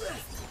this.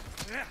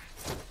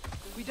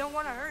 We don't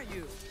want to hurt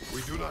you.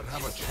 We do not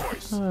have a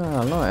choice.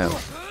 Ah, light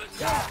elf.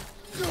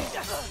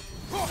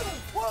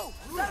 Whoa!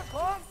 Is that a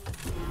bomb?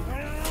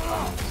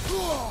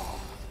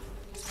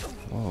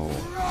 Whoa.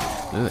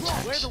 Blue We're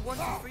attacks. the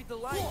ones who freed the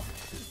light.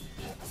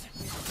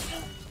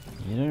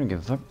 You don't give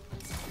a fuck.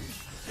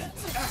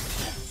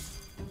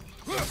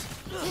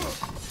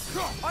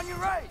 On your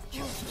right!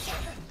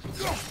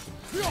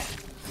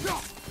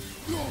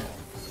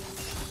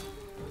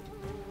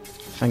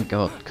 Thank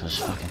God, because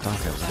fucking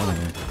Dark Elves are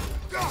here.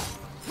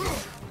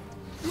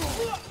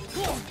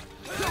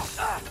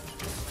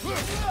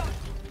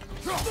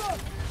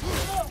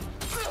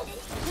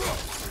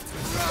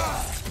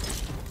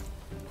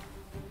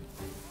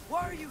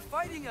 Why are you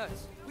fighting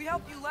us? We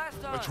helped you last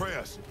time.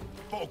 Atreus,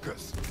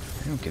 focus.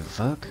 I don't give a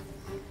fuck.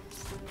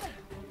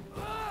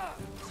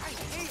 I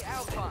hate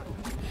Alfheim.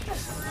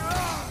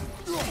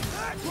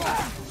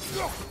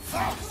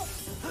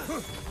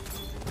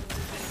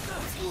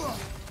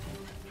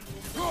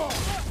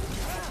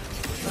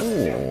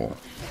 Oh.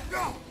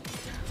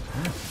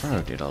 That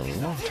throw did a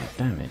lot of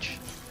damage.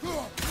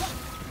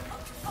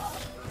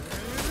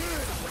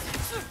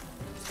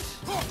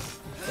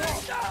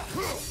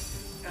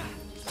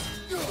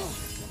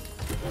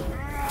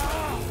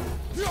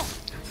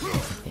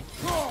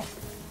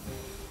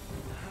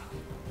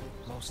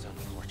 Most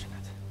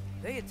unfortunate.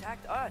 They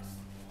attacked us.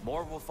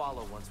 More will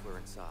follow once we're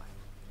inside.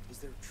 Is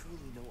there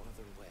truly no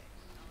other way?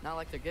 Not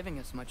like they're giving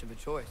us much of a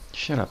choice.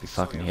 Shut up, you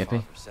fucking So your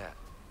hippie. father said.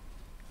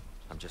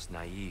 I'm just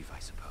naive, I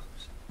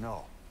suppose.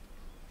 No.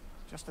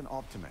 Just an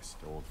optimist,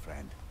 old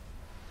friend.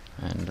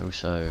 And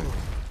also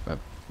a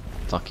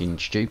fucking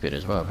stupid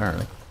as well,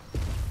 apparently.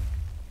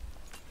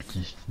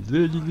 Just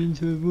running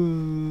into a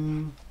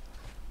wall.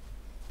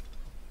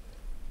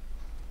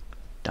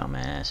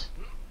 Dumbass.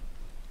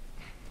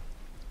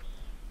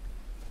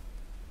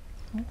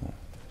 Oh,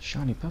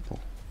 shiny purple.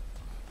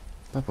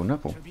 Purple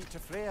nipple. Tribute to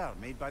Freyr,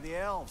 made by the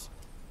elves.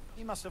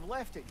 He must have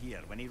left it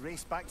here when he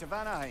raced back to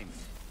Vanaheim.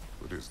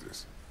 What is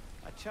this?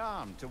 A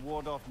charm to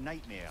ward off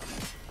nightmares.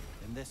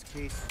 In this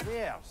case,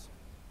 theirs.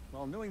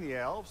 Well, knowing the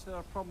elves, there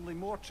are probably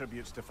more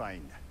tributes to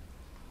find.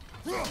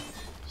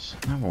 It's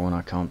another one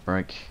I can't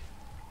break.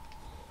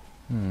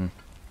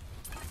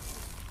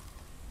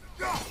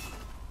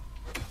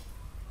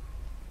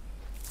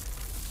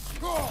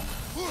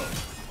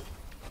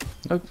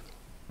 Nope.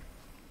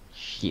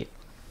 Shit.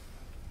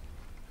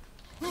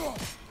 Yeah,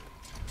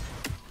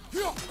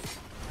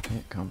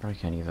 can't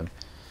break any of them.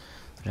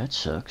 That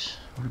sucks.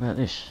 What about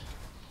this?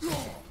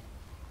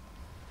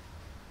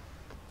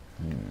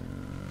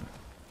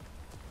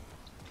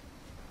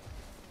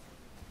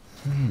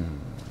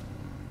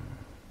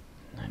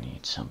 I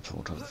need some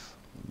sort of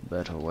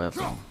better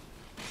weapon.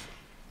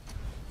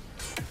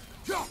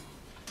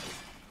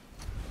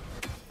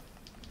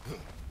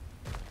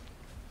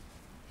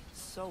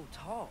 So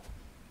tall.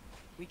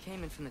 We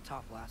came in from the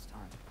top last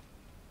time.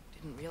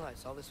 Didn't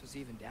realize all this was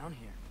even down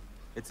here.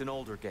 It's an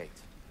older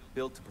gate,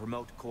 built to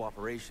promote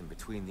cooperation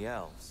between the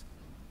elves.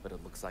 But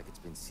it looks like it's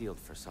been sealed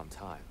for some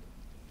time.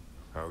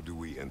 How do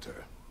we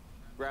enter?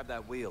 Grab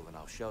that wheel and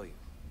I'll show you.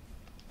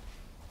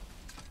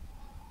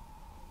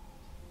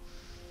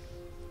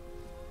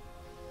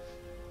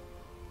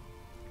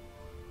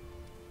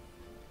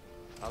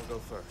 I'll go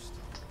first.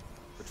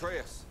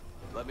 Atreus,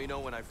 let me know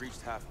when I've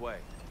reached halfway.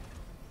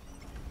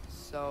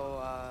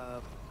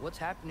 So, what's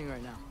happening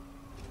right now?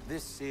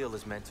 This seal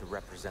is meant to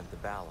represent the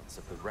balance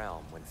of the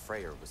realm when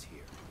Freyr was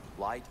here.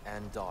 Light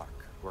and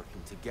dark,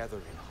 working together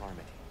in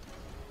harmony.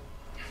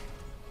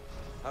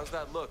 How's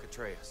that look,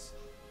 Atreus?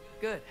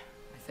 Good,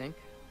 I think.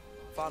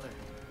 Father,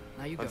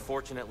 now you go.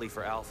 Unfortunately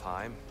for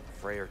Alfheim,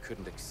 Freyr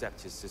couldn't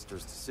accept his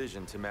sister's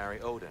decision to marry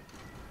Odin.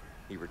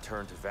 He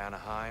returned to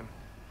Vanaheim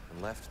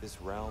and left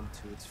this realm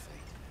to its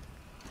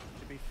fate.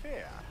 To be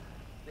fair,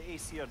 the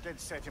Aesir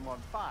did set him on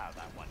fire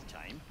that one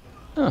time.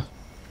 Huh.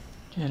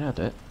 Yeah, that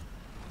did.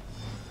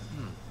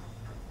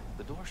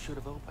 The door should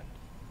have opened.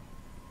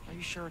 Are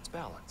you sure it's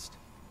balanced?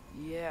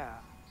 Yeah,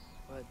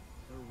 but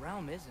the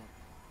realm isn't.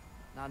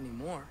 Not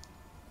anymore.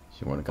 So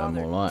you want to go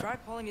Father, more light? try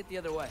pulling it the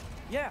other way.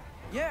 Yeah.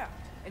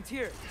 And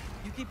Tyr,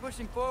 you keep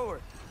pushing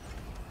forward.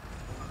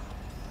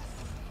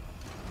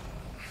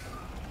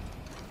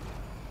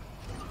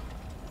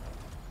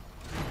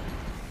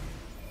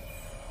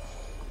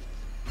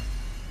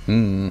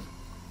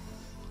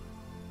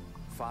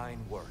 Fine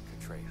work,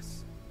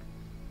 Atreus.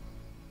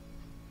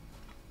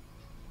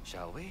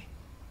 Shall we?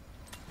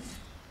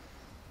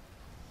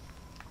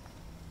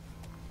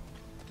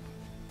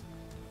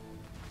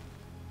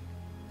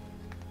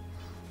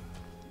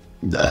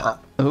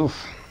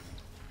 Oof.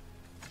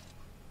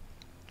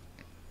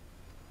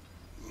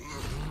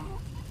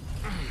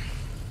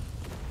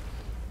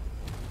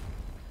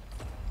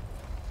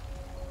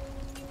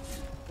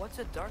 What's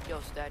a Dark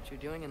Elf statue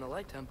doing in the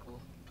Light Temple?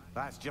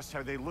 That's just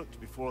how they looked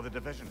before the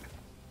division.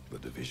 The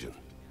division.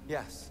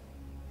 Yes.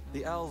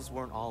 The elves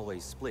weren't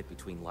always split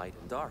between light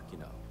and dark, you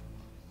know.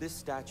 This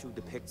statue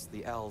depicts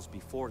the elves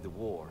before the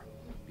war,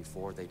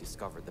 before they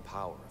discovered the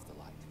power of the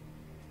light.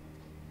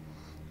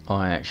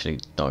 I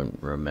actually don't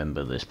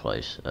remember this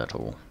place at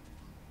all.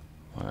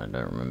 I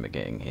don't remember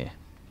getting here.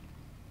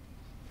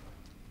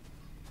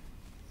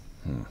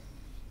 He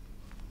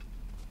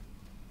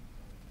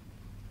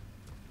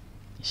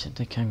said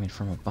they came in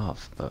from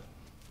above, but...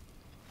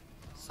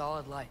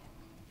 Solid light.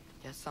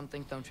 Guess some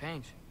things don't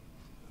change.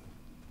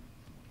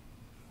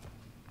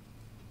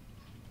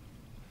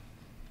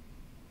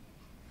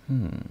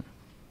 I've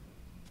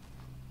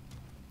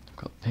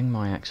got to ping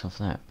my axe off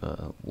that,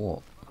 but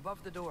what?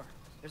 Above the door,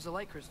 there's a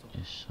light crystal.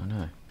 Yes, I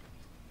know.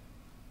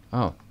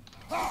 Oh.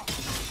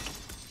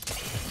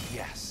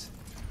 Yes.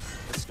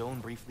 The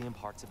stone briefly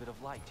imparts a bit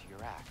of light to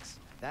your axe.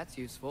 That's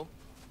useful.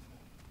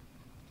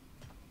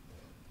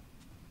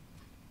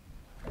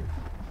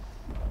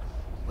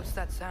 What's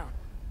that sound?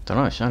 Don't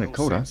know, it sounded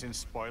cool though. No sense in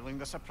spoiling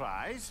the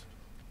surprise.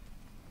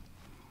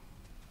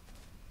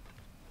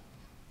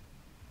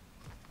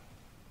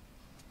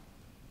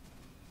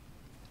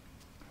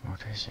 What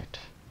is it?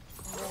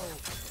 Oh,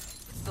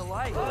 it's the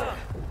light.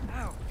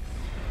 Ow.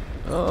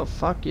 Oh,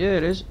 fuck yeah,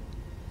 it is.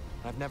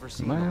 I've never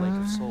seen the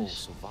Lake of Souls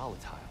so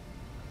volatile.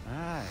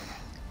 Aye.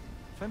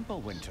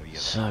 Fimbulwinter, you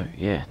So,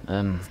 yeah,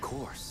 Of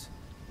course,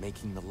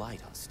 making the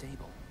light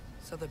unstable.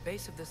 So the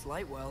base of this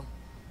light well,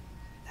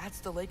 that's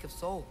the Lake of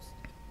Souls.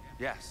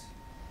 Yes.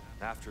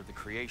 After the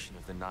creation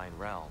of the 9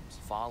 realms,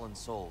 fallen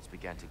souls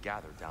began to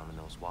gather down in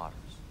those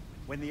waters.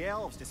 When the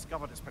elves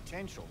discovered its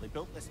potential, they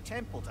built this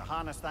temple to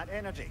harness that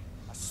energy.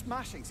 A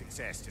smashing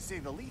success, to say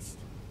the least.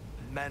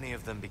 Many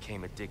of them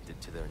became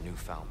addicted to their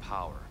newfound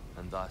power,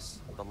 and thus,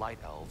 the Light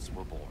Elves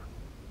were born.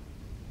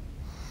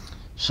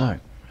 So,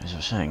 as I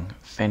was saying,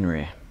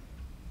 Fenrir.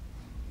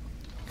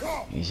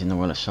 He's in the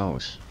Well of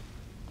Souls.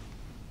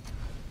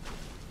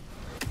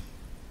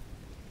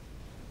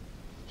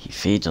 He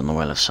feeds on the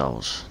Well of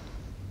Souls.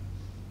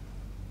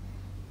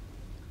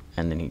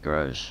 And then he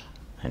grows.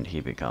 And he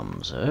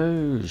becomes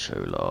oh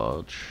so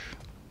large.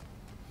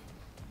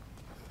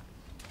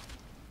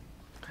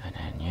 And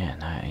then yeah,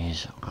 that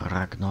is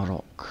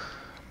Ragnarok.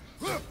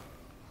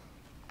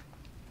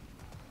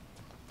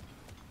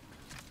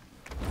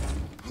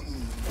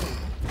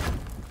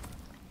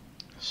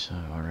 So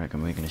I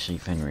reckon we're going to see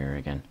Fenrir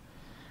again.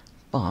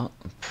 But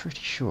I'm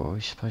pretty sure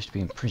he's supposed to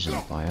be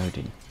imprisoned by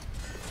Odin.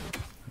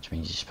 Which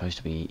means he's supposed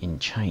to be in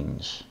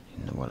chains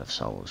in the Well of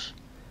Souls.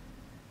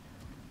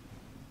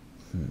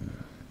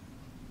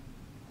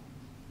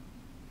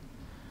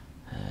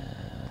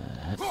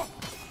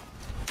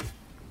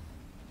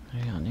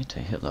 Yeah, I need to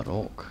hit that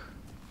orc.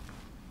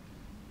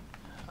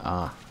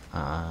 Well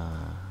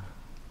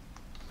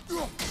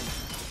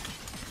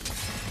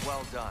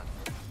done.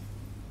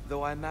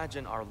 Though I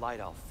imagine our Light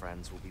Elf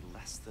friends will be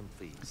less than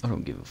pleased. I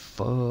don't give a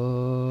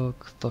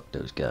fuck. Fuck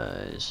those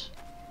guys.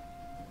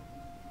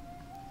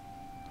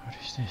 What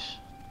is this?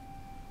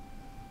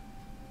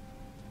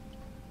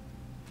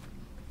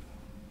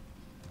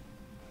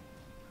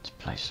 This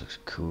place looks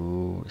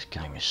cool. This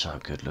game is so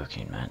good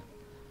looking, man.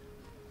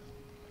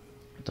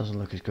 It doesn't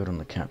look as good on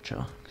the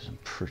capture, because I'm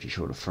pretty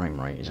sure the frame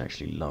rate is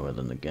actually lower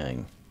than the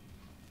game.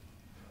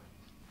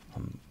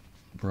 I'm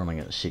running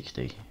at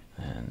 60,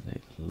 and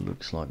it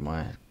looks like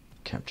my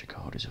capture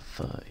card is a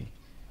 30.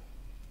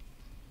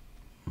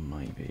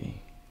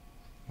 Maybe.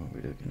 What are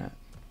we looking at?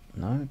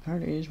 No,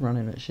 apparently it is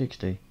running at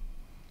 60.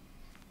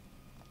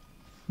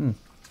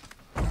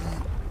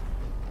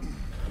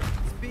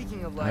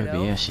 Speaking of Light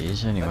Elf, OBS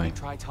is Let me anyway.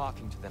 try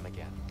talking to them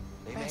again.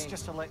 They Best may...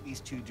 just to let these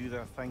two do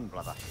their thing,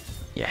 brother.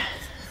 Yeah.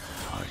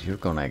 Oh, you're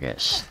gonna get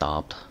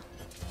stabbed.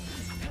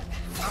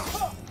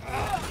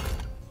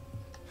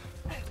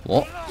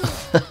 What?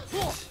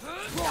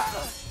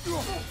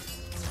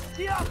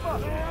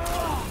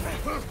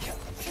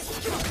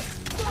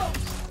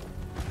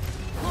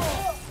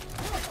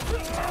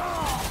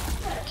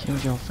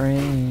 Killed your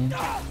friend.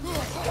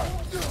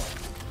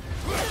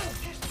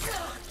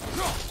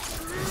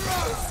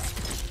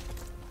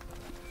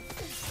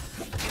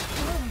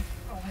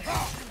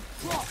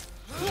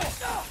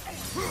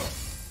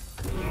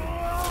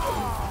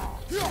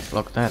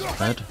 Block that,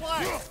 bud.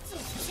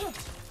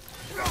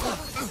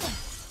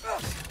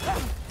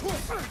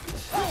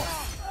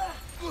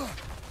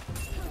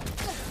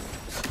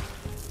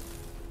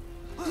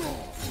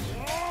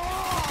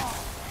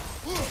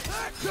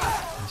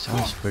 That's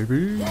us,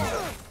 baby.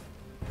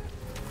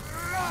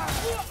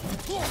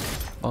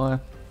 Bye.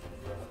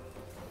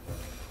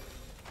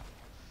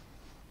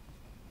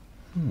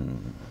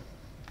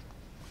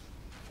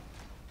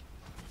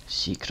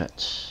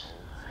 Secrets.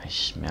 I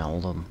smell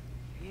them.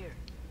 here,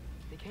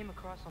 they came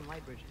across on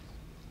light bridges.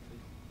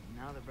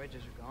 But now the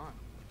bridges are gone.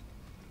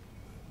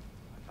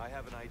 I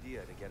have an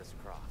idea to get us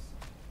across.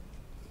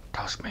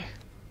 Trust me.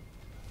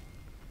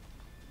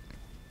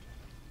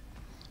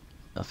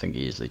 I think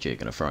he is legit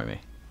gonna throw me.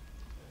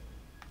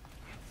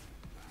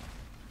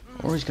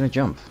 Or he's gonna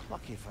jump.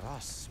 Lucky for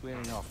us,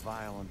 swearing off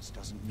violence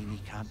doesn't mean he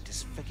can't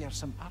disfigure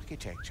some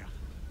architecture.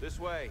 This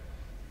way.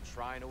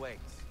 Shrine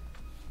awaits.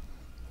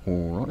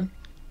 Alright.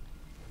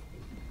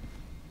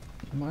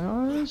 In my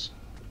eyes.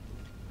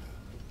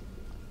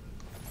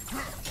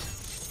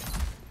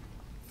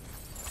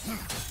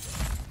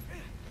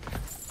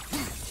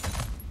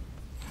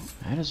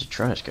 How does a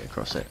trash get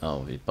across it? Oh,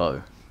 with his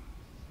bow.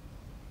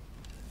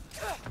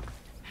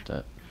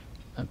 That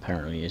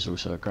apparently is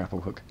also a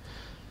grapple hook.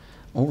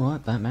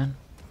 Alright, Batman.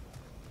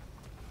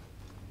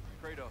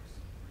 Kratos,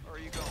 where are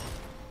you going?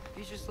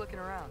 He's just looking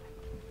around.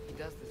 He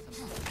does this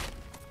sometimes.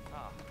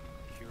 Ah,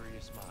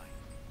 curious mind.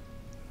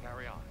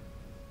 Carry on.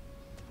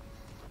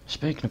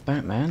 Speaking of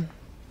Batman,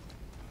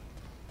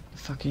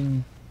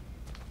 fucking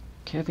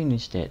Kevin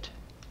is dead.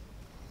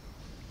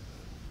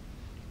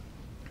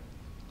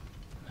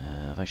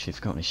 I've actually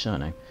forgotten his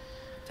surname.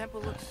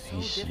 Temple looks so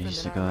He's different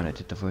the than I guy that remember.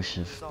 did the voice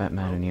We of saw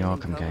Batman in the Broken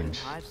Arkham covered in games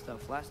hive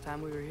stuff last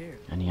time we were here.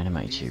 and the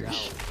animated These series.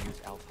 elves use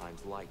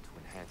Alfheim's light to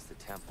enhance the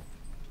temple,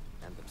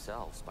 and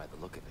themselves by the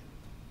look of it.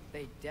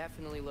 They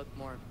definitely look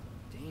more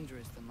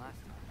dangerous than last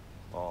time.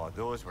 Oh,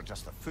 those were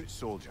just the foot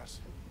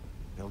soldiers.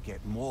 They'll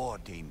get more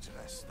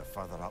dangerous the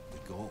further up we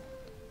go.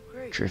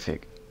 Great.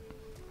 Terrific.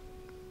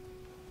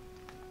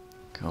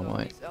 Can't So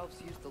wait. these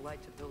elves use the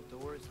light to build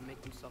doors and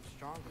make themselves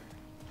stronger.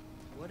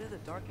 What do the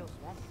Dark Elves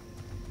want?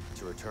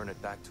 To return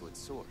it back to its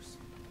source.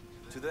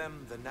 To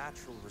them, the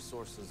natural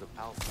resources of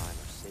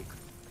Alfheim are sacred,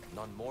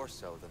 none more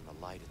so than the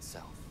light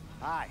itself.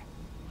 Aye,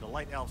 the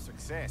Light Elf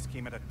success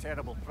came at a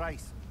terrible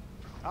price.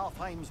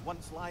 Alfheim's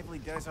once lively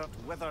desert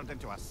withered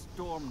into a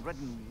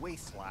storm-ridden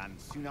wasteland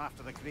soon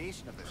after the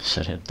creation of this.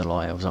 Said it, the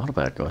Light Elves are the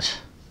bad guys.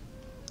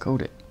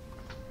 Called it.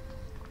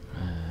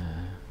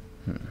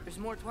 There's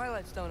more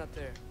Twilight Stone up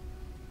there.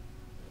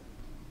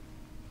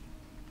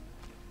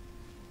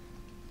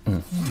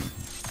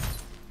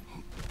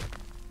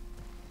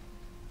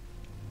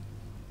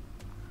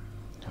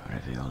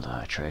 Reveal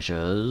that.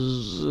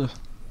 treasures.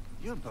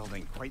 You're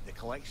building quite the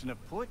collection of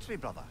poetry,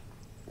 brother.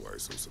 Why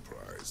so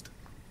surprised?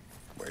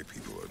 My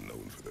people are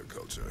known for their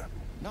culture.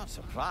 Not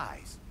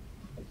surprise.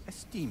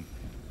 Esteem.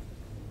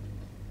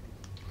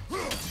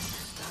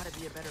 Gotta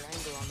be a better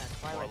angle on that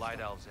More twilight. light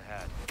elves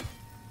ahead.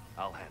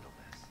 I'll handle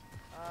this.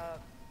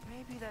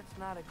 Maybe that's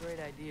not a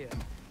great idea.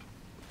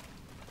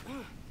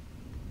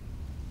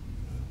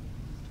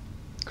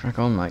 Crack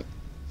on, mate.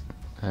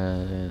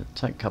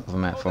 Take a couple of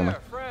them out for me.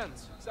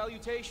 Friends.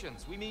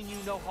 Salutations. We mean you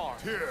no harm.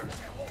 Here!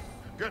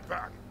 Get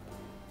back!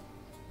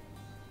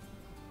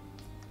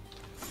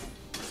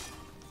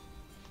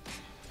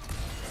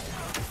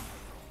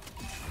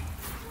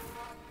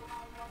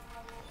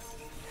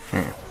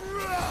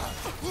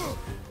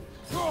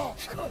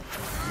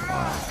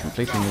 I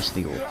completely missed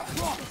the orb.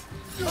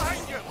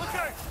 Behind you! Look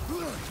out!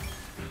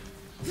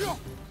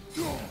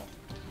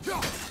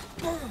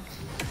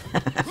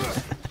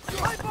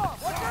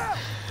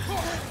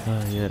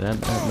 Yeah,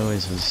 that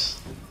noise was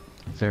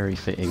very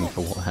fitting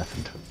for what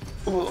happened.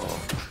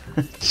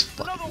 Just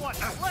Another one!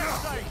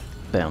 Left side!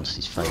 bounced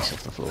his face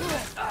off the floor.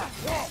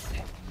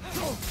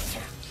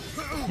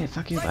 Yeah,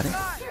 fuck you, buddy.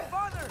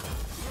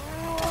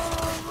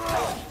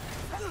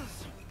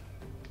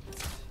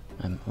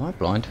 Am I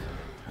blind?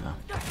 Oh.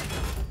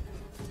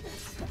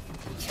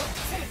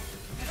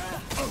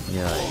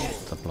 Yeah,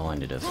 the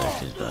blinded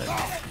effect is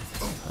bad.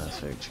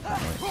 Perfect.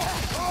 Can't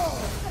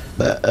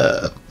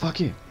wait. Fuck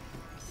you.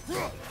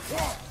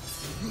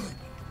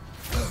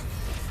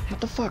 What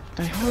the fuck?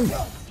 They home.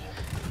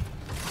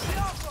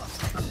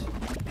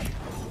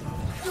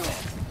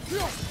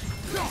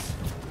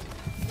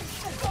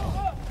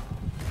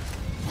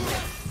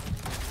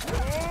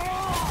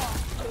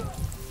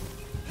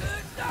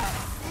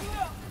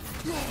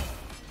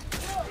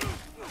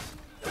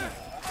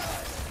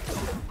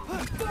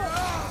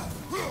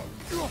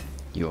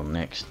 You're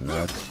next,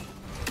 nerd.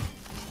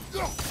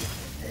 Oh,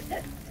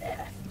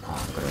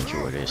 I'm gonna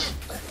enjoy this.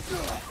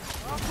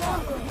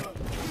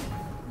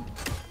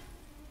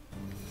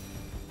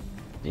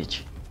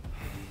 Bitch.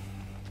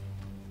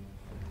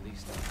 At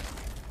least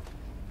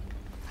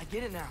I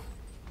get it now.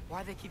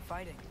 Why they keep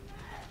fighting.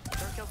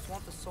 Dark elves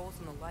want the souls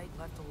in the light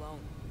left alone.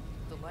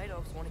 The light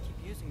elves want to keep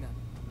using them.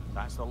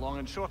 That's the long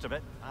and short of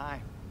it.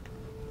 Aye.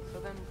 So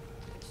then,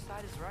 which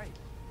side is right?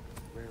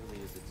 rarely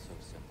is it so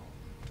simple.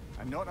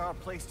 And not our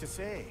place to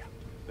say.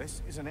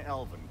 This is an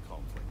elven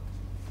conflict.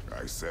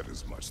 I said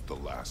as much the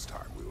last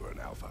time we were in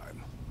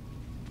Alfheim.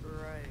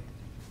 Right.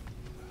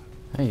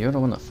 Hey, you're the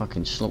one that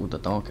fucking slaughtered the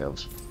Dark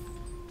Elves.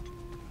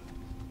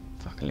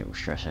 Fucking little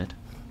stress head.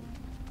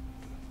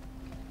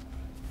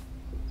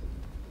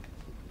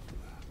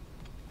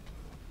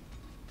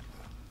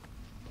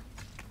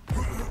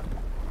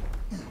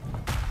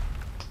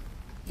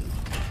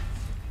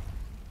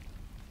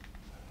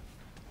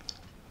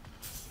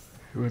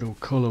 We had all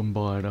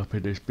Columbine up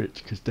in this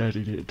bitch because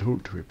Daddy didn't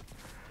talk to him.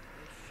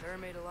 Sure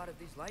made a lot of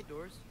these light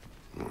doors.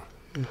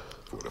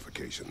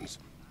 Fortifications.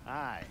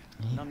 Aye.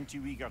 None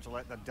too eager to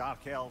let the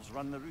Dark Elves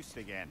run the roost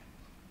again.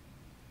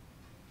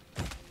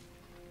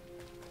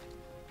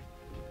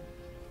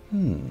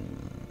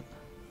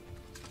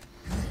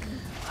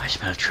 I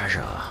smell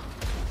treasure.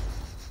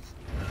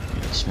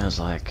 It smells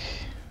like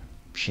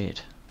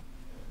shit.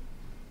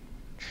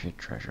 Shit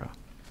treasure.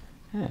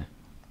 Yeah.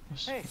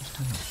 Hey,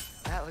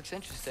 that looks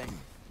interesting.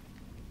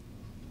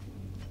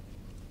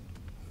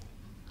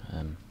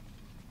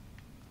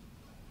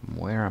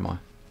 Where am I?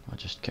 I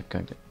just kept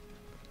going to...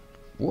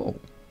 Whoa.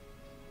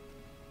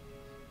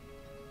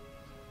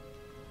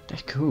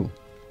 That's cool.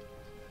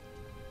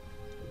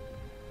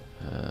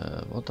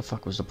 What the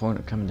fuck was the point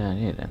of coming down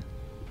here then?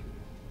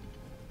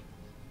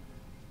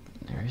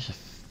 There is a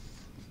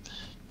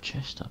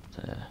chest up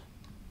there.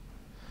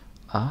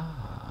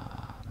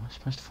 Ah, am I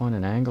supposed to find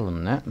an angle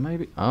on that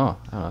maybe? Oh,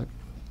 hello.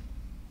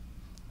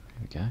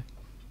 There we go.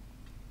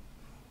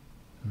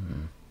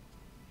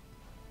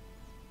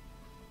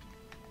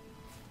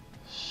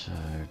 So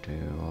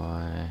do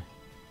I...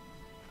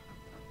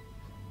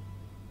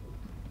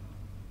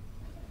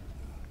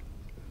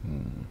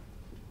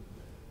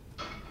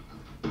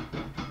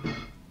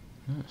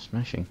 Oh,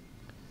 smashing.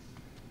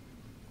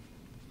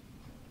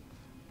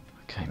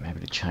 Okay, maybe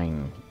the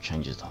chain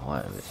changes the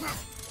height of it.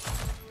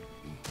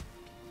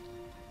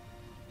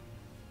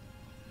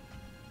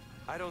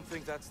 I don't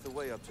think that's the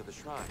way up to the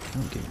shrine.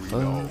 Don't give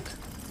a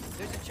fuck.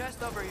 There's a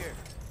chest over here.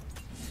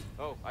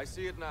 Oh, I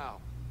see it now.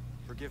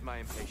 Forgive my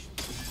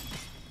impatience.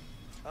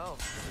 Oh,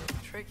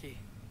 tricky.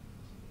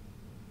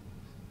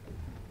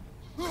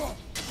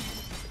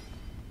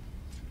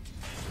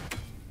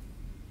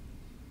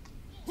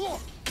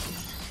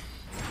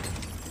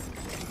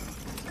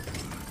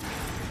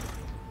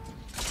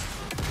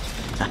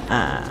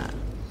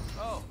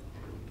 Oh,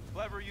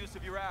 clever use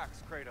of your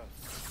axe, Kratos.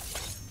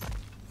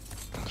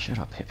 Shut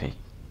up, hippie.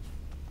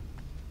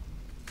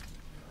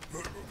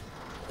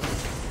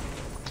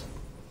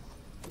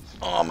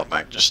 Oh, my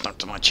back just stuck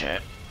to my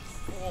chair.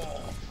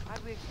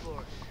 How'd we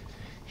explore?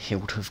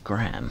 Hilt of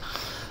Gram.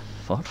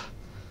 What?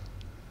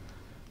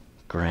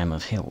 Gram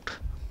of hilt.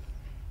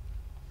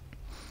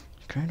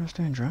 Kratos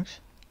doing drugs?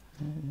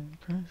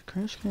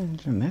 Kratos doing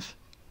meth?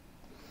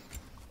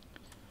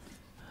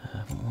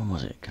 What one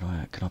was it?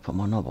 Can I put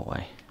my knob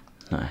away?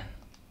 No.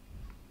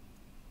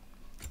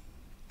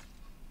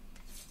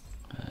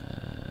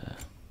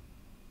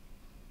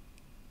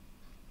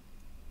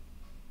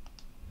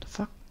 The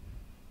fuck?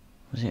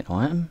 Was it an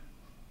item?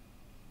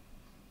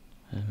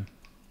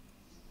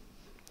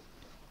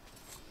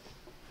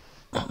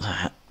 Not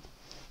that.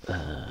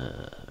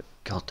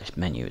 God, this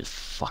menu is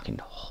fucking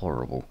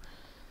horrible.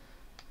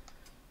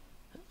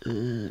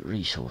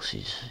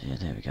 Resources. Yeah,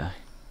 there we go.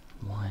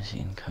 Why is it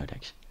in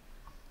Codex?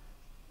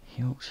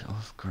 Hills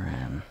of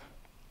Graham.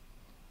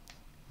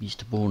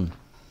 Mr. Bourne.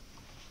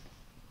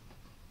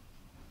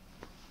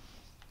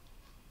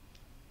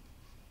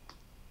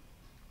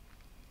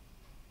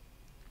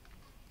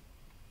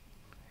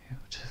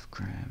 Hills of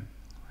Graham.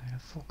 Where the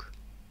fuck?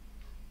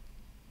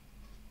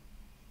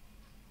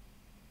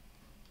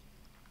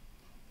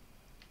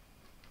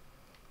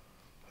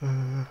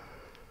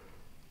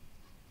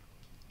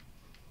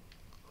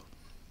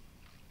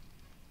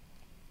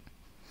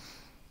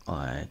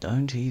 I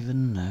don't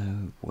even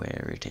know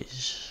where it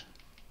is.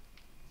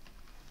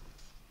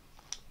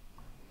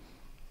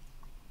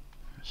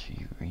 Let's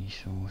see,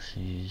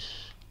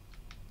 resources.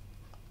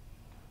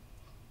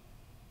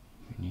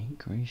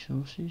 Unique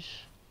resources?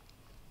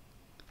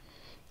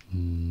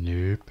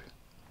 Nope.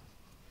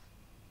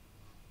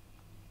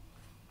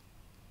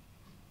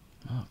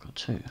 Oh, I've got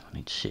 2. I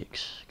need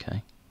 6,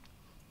 okay.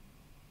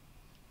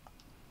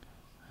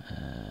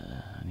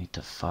 I need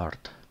to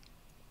fart.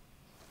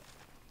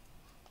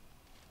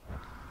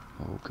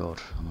 Oh god,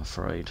 I'm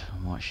afraid I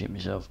might shit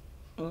myself.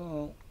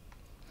 Oh.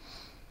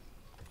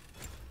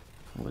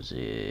 Was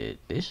it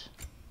this?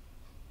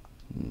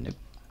 Nope.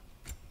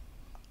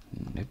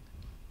 Nope.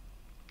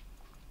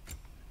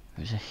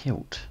 There's a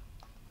hilt.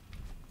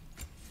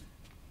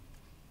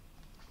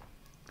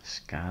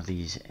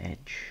 Scarthy's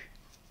Edge.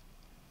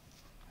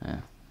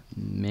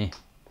 Meh.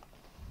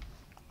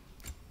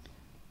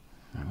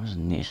 It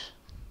wasn't this.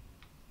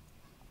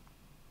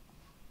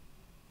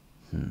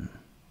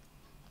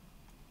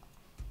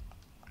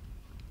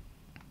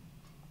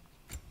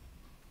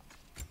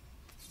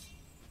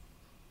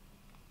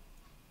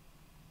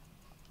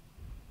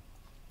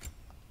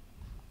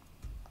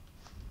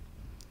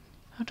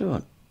 How do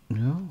I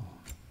know?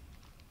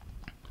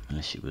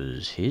 Unless it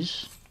was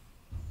his.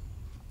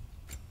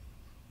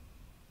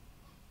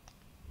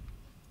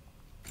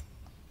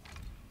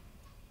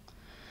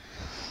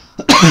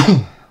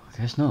 I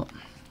guess not.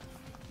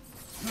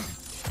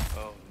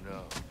 Oh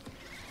no.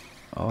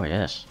 Oh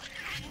yes.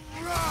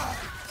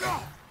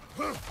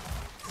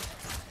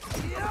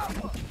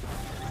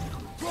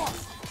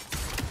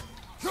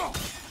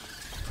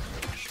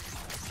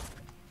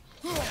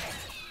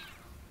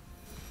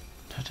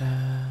 Ta-da.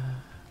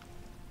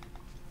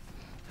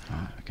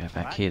 Alright, we'll go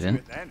back here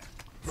then.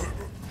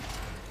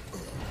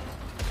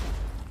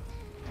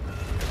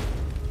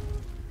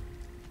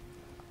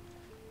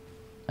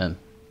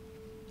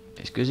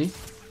 Excuse.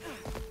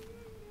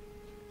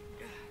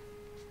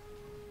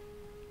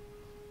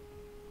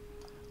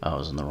 I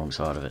was on the wrong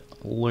side of it.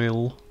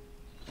 Lil.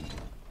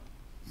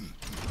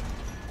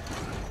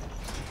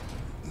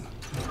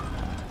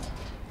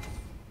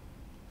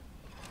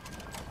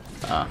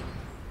 Ah.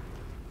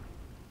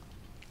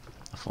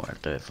 I thought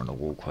I'd do it from the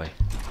walkway.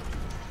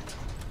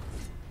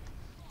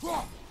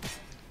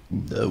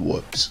 No,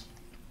 whoops.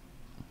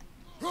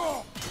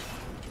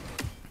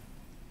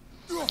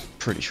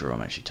 Pretty sure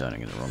I'm actually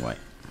turning it the wrong way.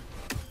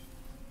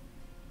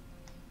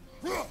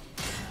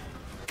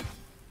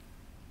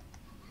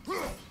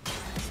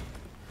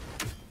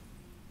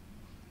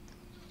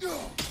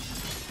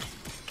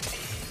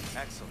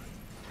 Excellent.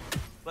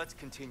 Let's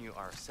continue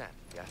our ascent,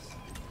 yes?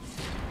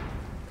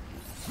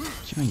 What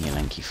do you mean, you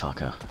lanky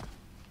fucker?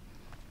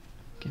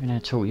 Giving a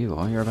talk you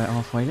are, you're about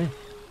halfway there.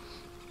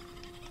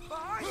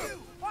 Behind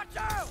you! Watch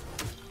out!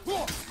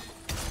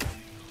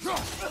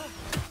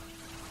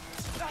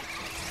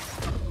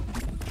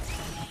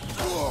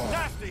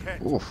 Nasty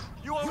hit. Oof.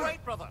 You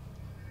alright, brother?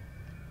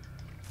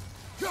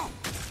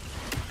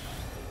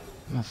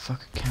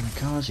 Motherfucker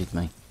kamikazed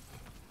me.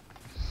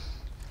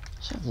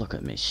 Let's have a look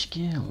at my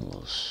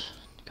skills.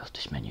 God,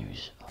 this menu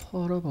is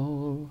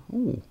horrible.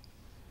 Ooh.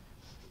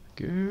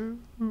 Good.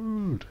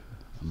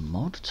 A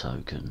mod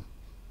token.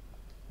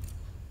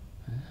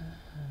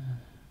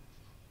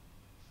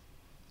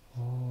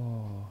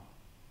 Oh.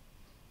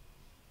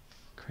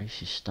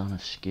 Increases stun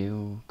of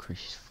skill,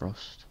 increases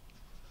frost.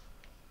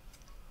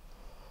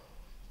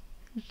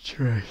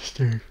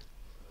 Interesting.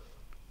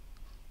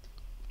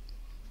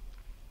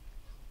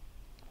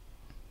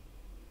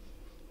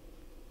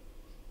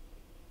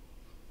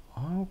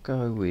 I'll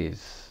go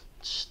with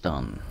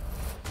stun.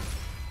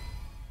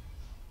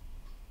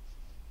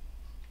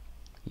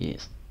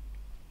 Yes.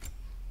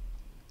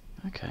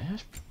 Okay,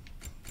 that's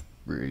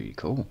really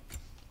cool.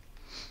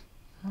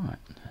 Right,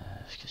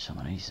 let's get some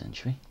of these then,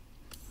 shall we?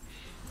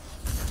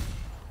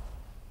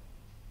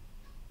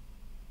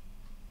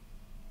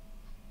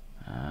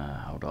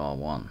 Hold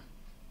R1.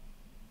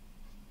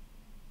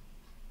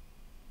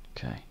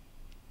 Okay.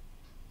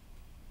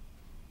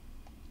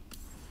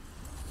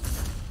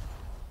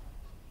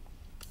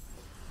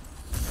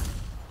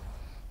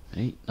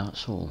 Right,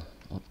 that's all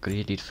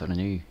upgraded for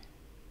now.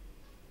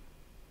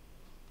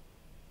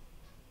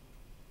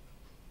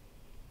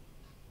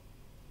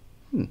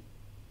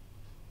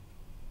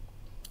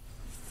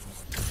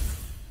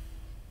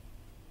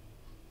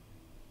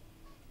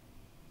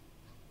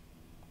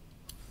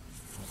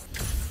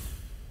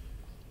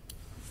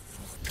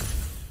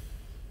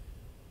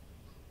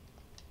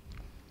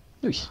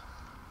 Nice.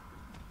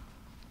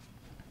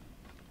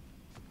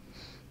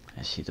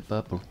 I see the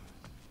purple.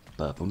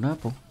 Purple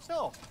nurple.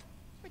 So,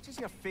 which is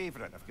your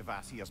favourite of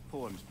Gavassia's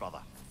poems,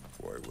 brother?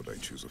 Why would I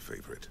choose a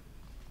favorite?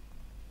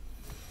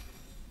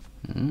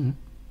 I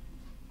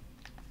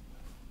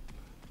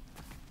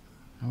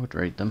would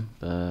read them,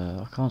 but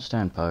I can't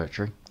stand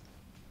poetry.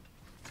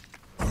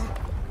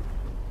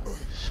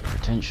 It's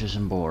pretentious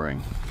and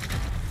boring.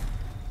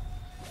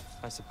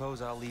 I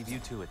suppose I'll leave you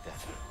to it then.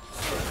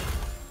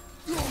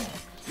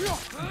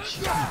 Yes,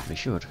 you probably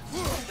should.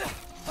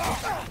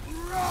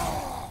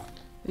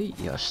 Hey,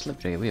 you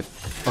slipped there, you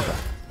bugger.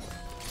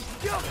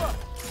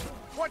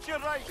 Watch your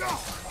right!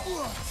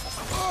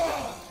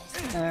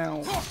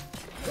 Ow.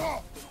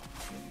 Look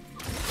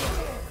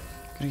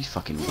at these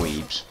fucking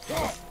weebs.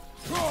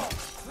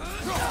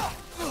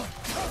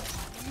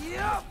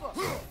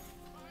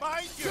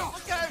 Behind you!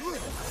 Look out!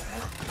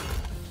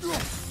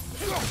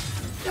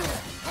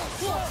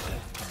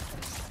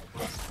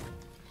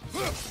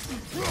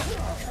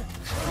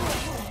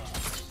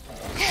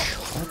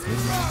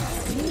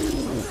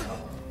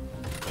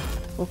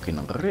 Fucking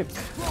rip.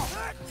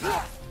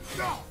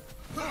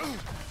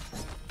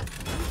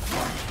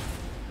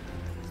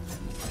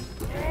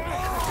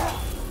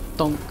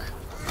 Donk.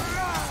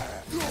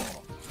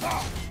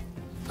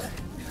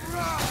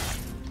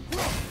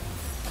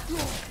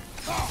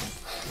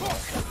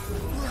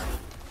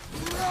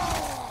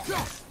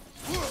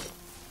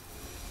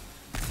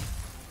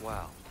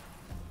 Wow.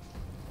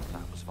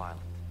 That was violent.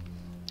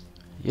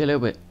 Yeah, a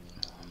little bit.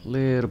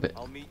 Little bit.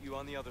 I'll meet you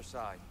on the other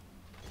side.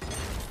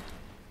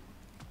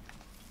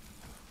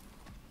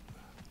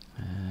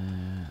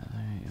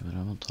 But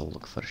I want to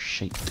look for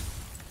sheep.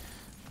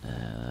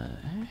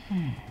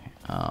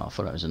 Oh, I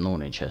thought that was a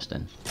Norney chest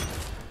then.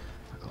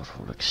 I got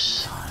all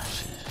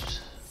excited.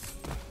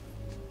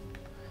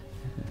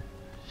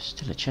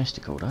 Still a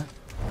chesticle though.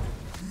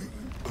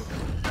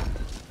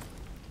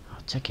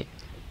 I'll take it.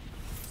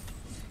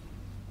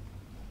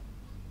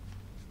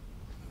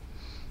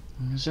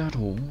 Is that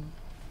all?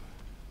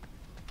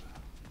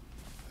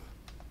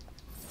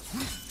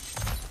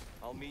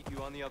 I'll meet you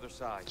on the other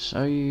side.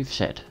 So you've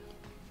said.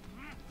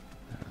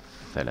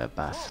 Fella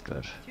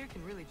bastard. Tyr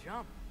can really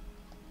jump.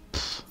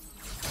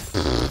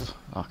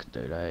 I could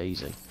do that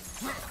easy.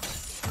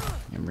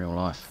 In real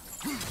life.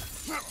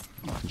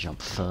 I can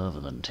jump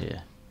further than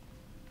Tyr.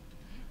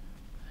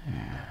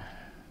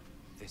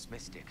 This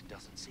mystic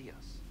doesn't see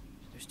us.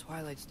 There's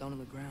twilight stone on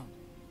the ground.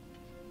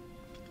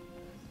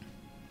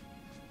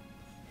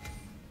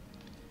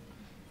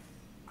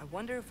 I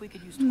wonder if we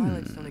could use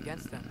twilight stone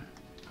against them.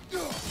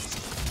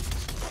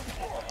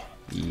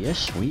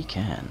 Yes, we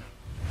can.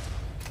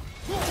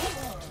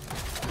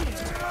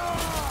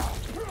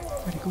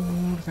 Very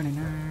good, very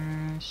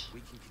nice.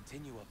 We can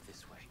continue up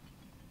this way.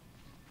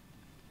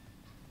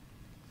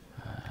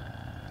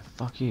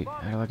 Fuck you.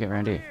 How do I get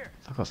around here?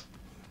 Fuck off.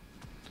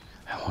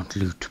 I want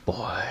loot,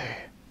 boy.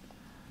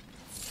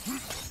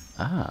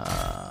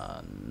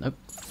 Ah, nope.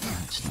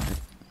 That's not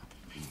it.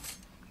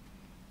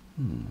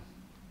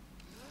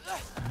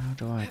 How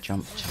do I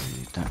jump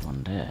to that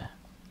one there?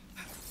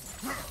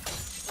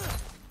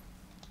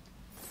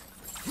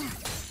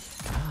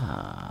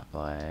 Ah,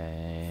 by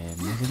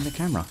moving the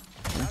camera.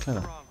 Very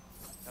clever.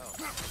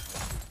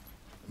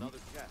 Another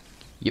chest.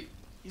 Yep.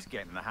 He's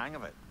getting the hang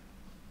of it.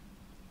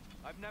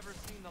 I've never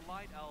seen the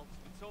Light Elves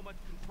with so much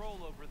control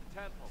over the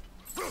temple.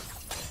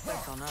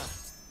 That's on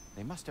us.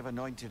 They must have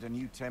anointed a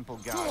new temple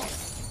guardian.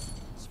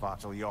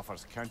 Svartal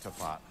Joffer's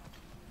counterpart.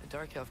 The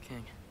Dark Elf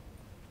King.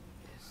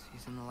 Yes,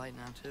 he's in the light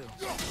now too.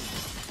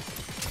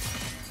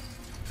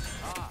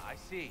 Ah, I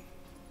see.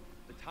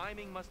 The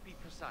timing must be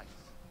precise.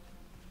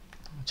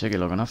 Took it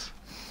long enough.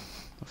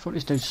 I thought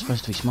this dude's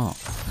supposed to be smart.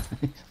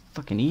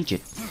 Fucking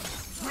Egypt.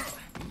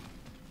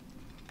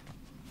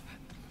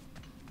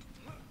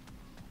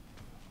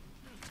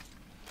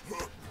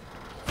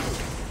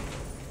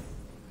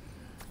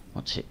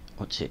 What's it?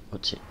 What's it?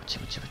 What's it? What's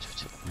it? What's it?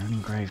 What's it? An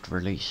engraved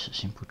release. A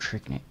simple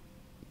tricknet.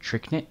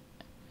 Tricknet?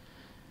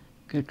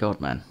 Good God,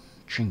 man.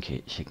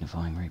 Trinket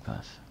signifying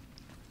rebirth.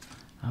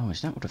 Oh,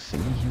 is that what a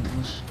thingy here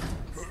was?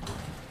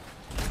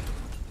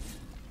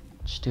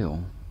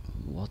 Still,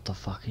 what the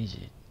fuck is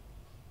it?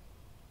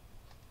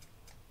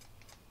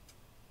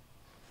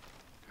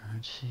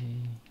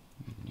 Currency,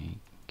 unique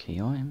key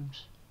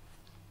items?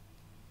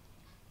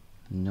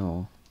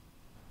 No.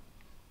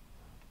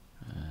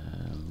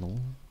 Law?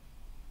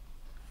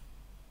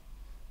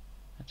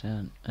 I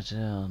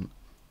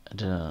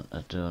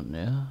don't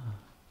know.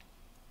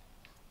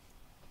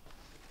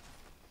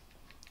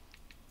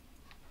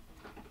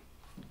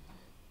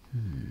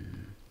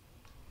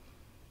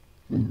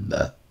 I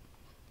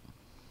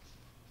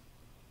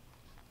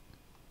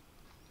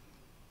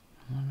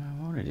don't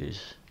know what it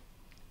is.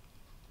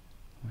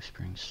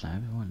 Whispering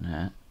slab, it wasn't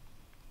that.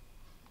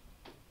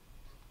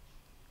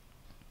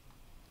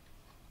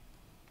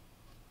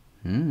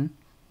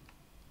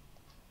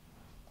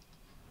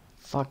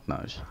 Fuck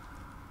knows.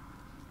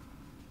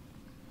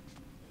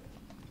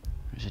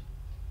 There's a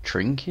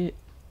trinket?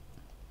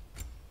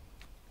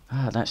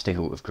 Ah, that's the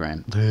Hilt of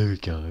Grant. There we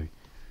go.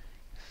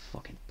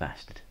 Fucking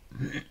bastard.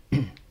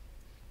 Grants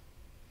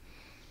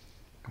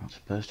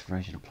a burst of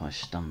rage and applies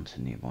stun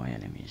to nearby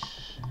enemies.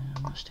 I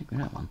might stick with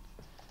that one.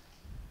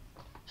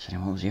 So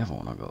then what was the other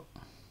one I got?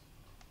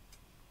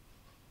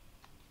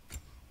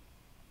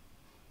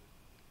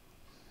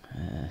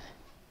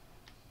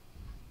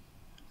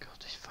 God,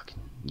 this fucking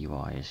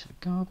UI is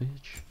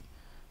garbage.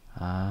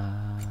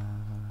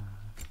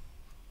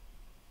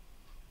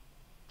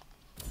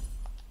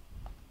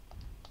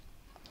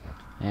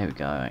 There we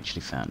go, I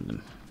actually found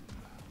them.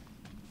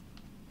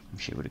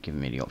 She would have given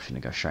me the option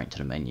to go straight to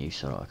the menu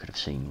so that I could have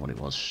seen what it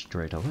was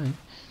straight away.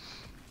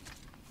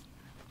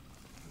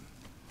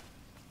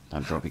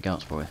 Don't drop your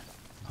guts, boy.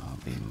 I'll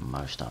be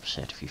most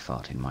upset if you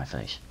fart in my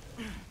face.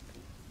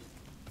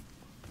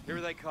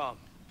 Here they come.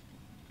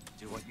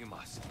 Do what you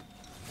must.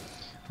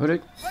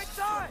 Ready? Right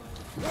side!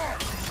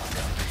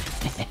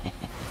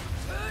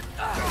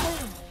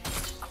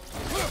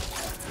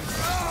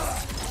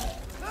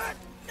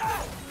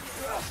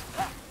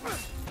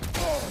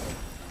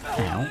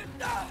 Ow.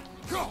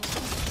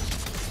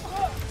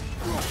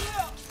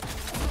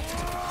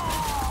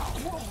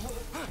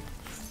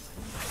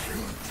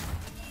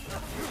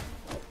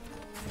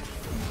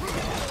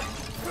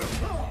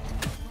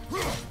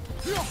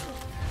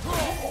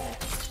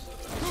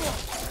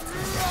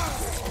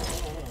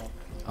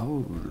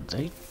 Oh,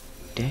 they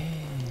dead.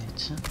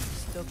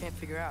 Still can't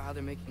figure out how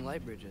they're making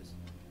light bridges.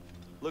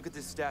 Look at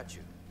this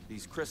statue.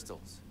 These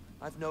crystals.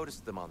 I've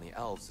noticed them on the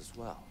elves as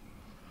well.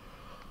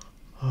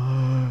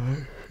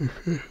 I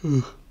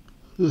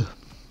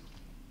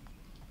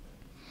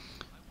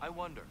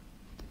wonder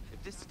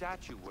if this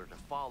statue were to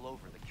fall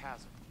over the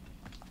chasm.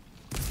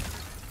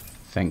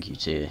 Thank you,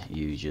 Tyr.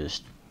 You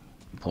just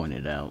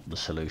pointed out the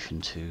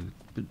solution to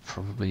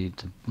probably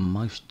the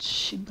most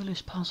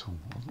simplest puzzle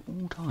of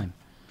all time.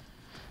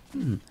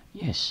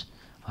 Yes.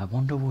 I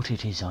wonder what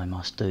it is I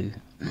must do.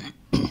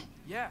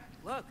 Yeah,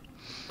 look.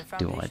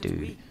 Do I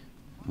do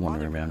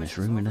wander around this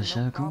room in a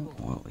circle,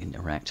 or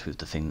interact with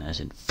the thing that has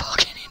a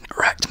fucking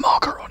interact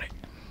marker on it?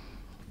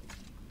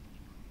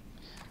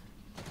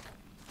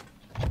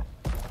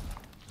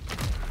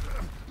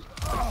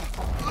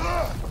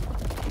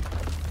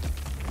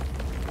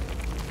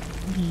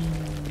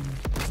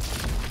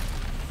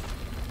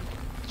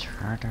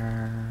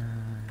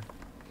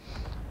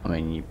 I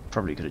mean, you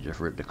probably could have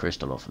just ripped the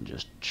crystal off and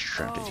just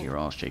strapped it to your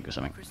arse cheek or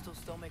something. Crystals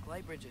still make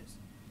light bridges.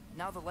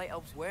 Now the light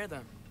elves wear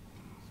them.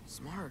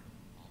 Smart.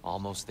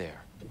 Almost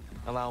there.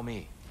 Allow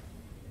me.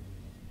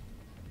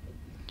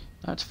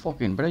 That's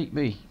fucking break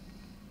me.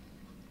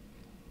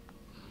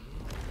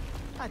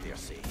 I dare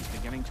say he's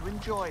beginning to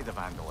enjoy the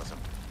vandalism.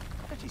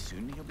 Pretty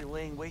soon he'll be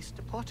laying waste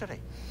to pottery.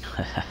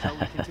 Shall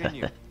we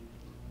continue?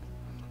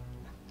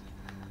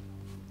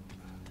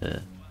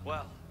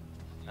 Well,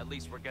 at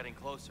least we're getting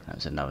closer. That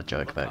was another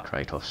joke about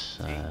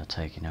Kratos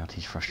taking out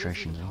his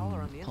frustrations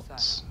on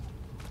pots.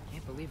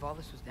 Can't believe all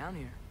this was down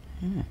here.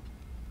 Yeah.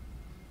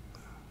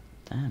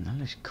 Damn, that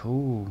looks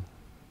cool.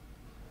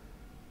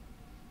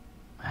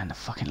 Man, the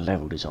fucking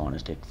level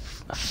designers did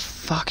a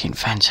fucking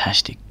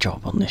fantastic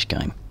job on this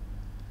game.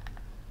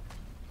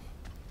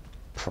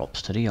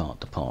 Props to the art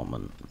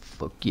department.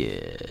 Fuck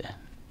yeah.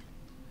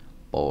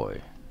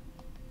 Boy.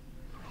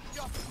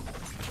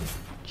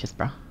 Cheers,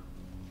 bruh.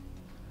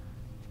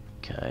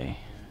 Okay,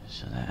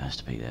 so that has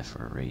to be there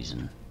for a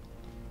reason.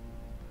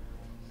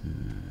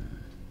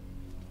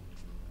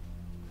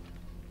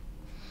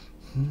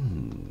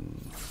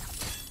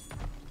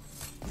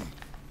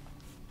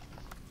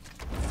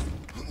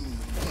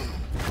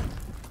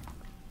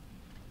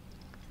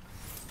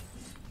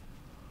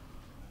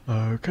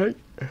 Okay.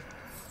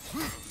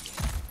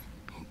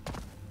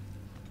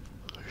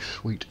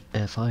 Sweet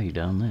FA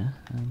down there.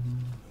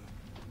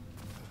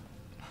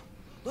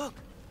 Look,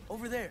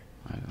 over there.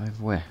 Over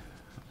where?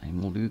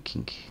 I'm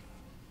looking.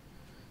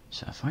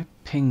 So if I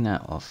ping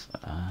that off,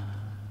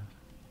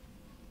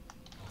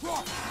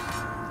 oh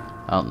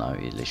no,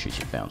 it literally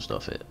just bounced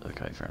off it.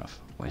 Okay, fair enough.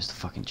 Where's the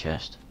fucking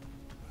chest?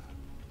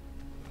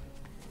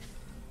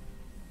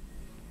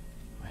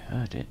 I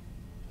heard it,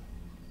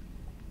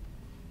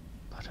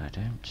 but I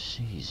don't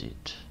seize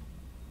it.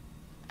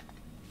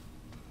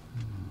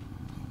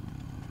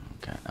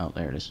 Okay, oh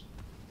there it is.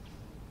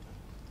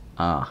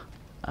 I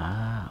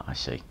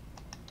see.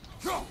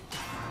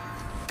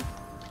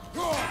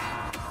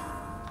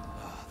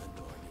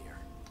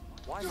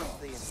 Why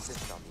must they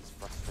insist on these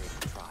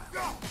frustrating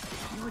trials?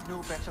 You would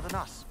know better than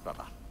us,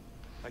 brother.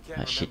 I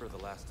can't remember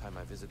the last time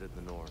I visited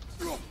the Nords,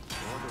 nor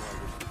do I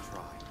wish to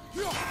try.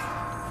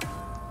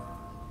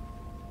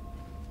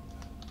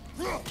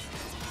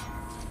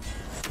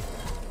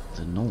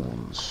 The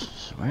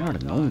Norns. Where are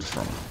the Norns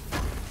from?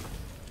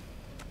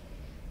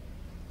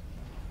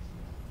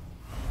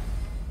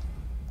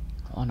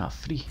 Oh, not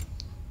free.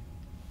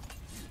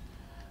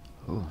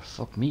 Oh,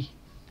 fuck me.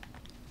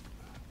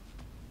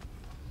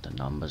 The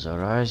numbers are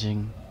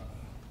rising.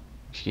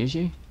 Excuse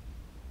you?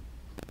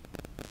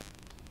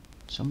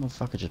 Some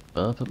motherfucker just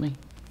burp at me.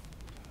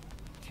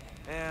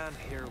 And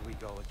here we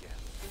go again.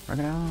 Bring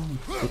it on,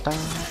 puta.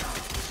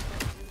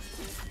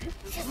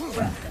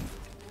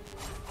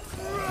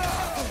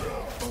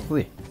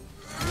 Ui.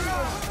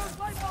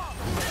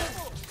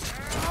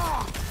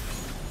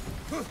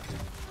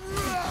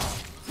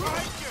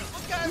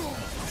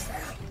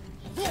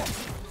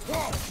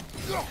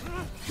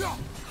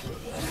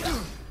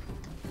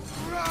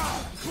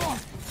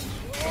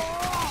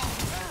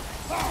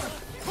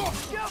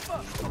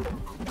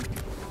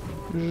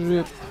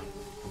 Rip.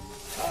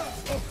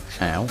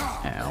 Ow,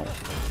 ow.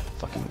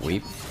 Fucking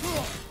weep.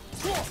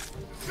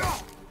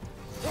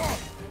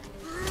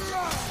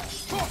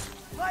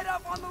 Light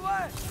up on the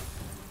left!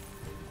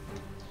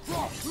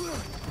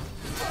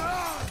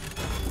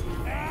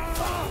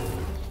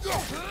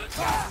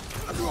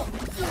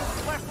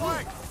 Left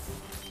leg!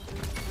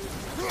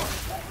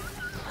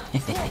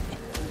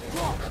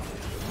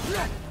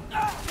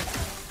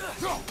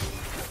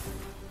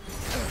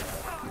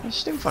 He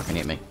still fucking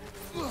hit me.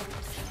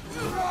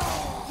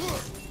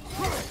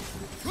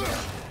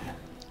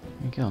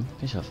 Go on,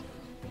 piss off.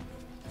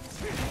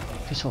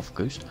 Piss off,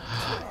 Ghost.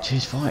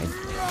 She's fighting.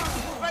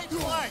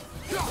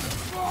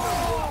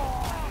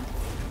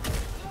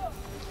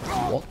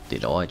 What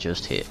did I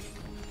just hit?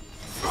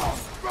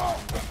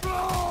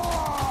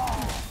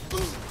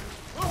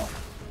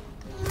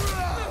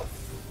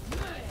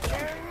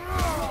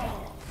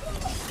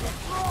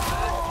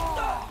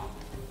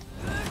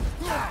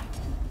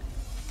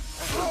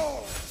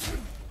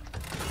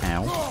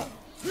 Ow.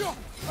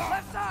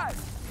 Left side!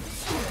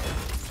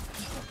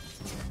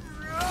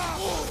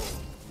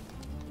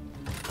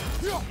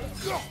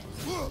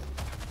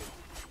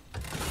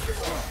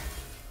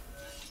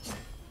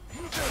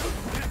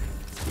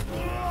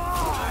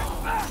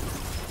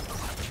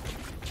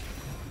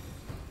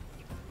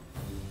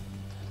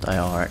 They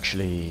are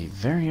actually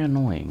very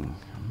annoying.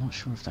 I'm not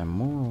sure if they're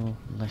more or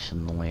less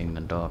annoying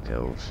than Dark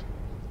Elves.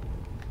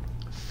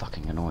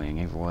 Fucking annoying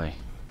either way.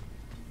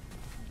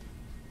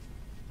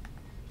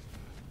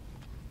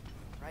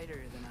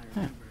 Brighter than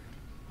I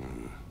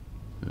remember.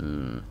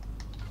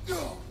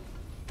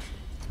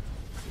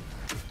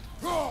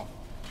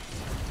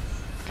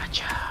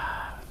 Gotcha.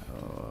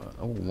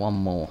 Oh, one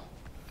more.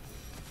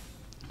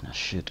 I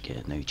should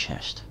get a new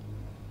chest.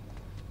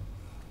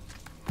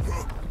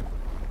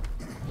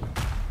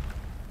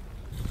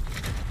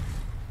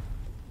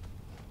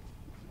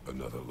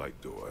 Another light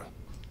door.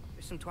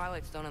 There's some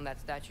Twilight Stone on that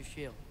statue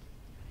shield.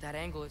 That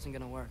angle isn't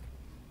gonna work.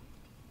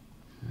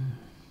 Do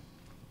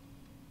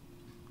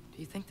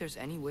you think there's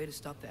any way to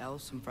stop the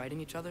elves from fighting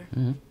each other?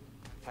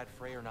 Had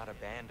Freyr not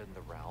abandoned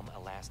the realm, a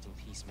lasting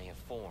peace may have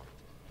formed.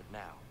 But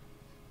now,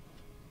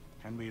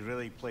 Can we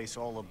really place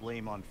all the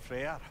blame on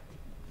Freyr?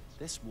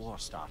 This war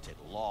started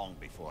long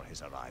before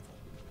his arrival.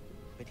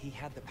 but he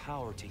had the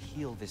power to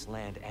heal this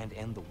land and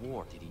end the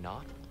war, did he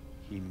not?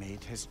 He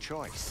made his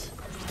choice.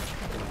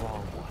 The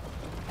wrong one.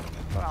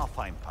 For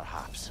Alfheim,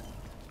 perhaps,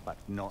 but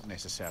not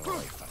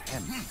necessarily for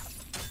him.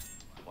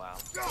 Well,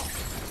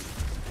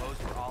 suppose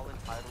we're all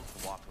entitled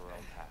to walk our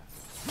own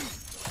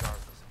path,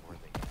 regardless of where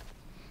they end.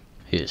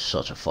 He is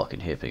such a fucking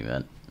hippie,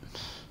 man.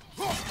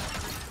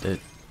 Dude,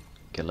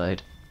 get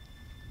laid.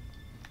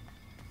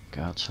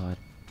 Go outside.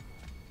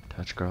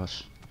 Touch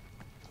grass.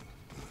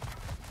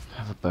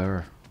 Have a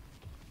burr.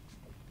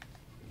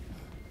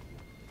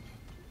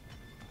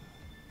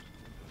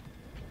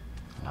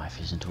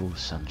 Life isn't all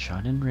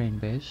sunshine and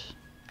rainbows.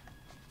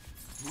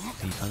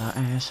 People are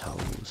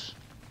assholes.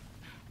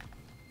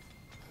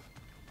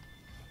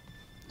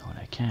 Or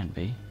they can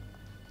be.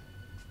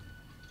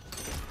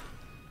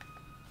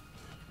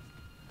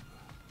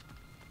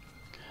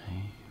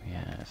 Okay, we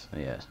have,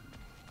 yes.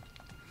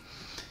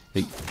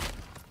 Hey,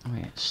 oh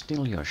yeah,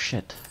 steal your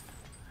shit.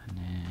 And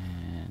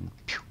then,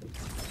 pew.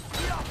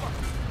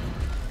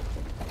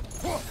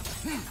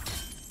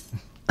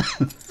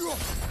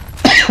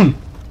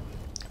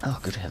 Oh,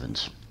 good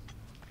heavens.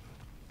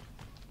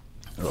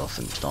 Oh, I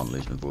think I'm starting to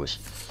lose my voice.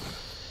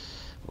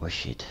 Oh,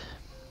 shit.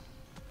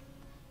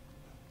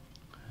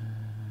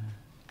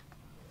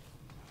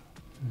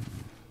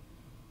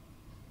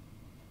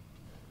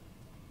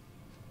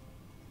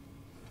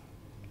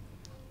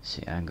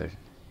 See, anger.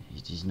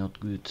 It is not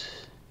good.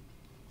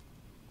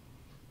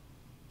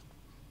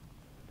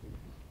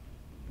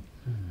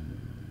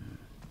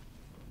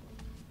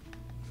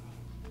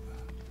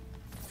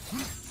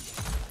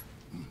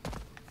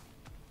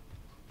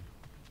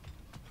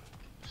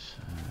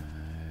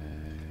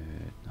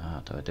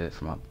 Do I do it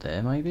from up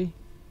there, maybe?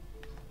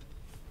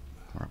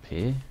 Or up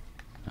here?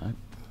 No.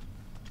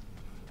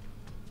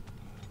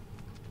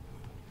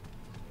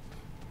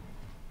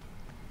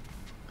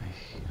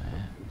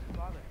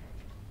 Father,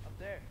 up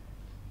there.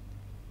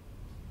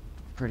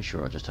 Pretty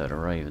sure I just heard a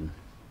raven.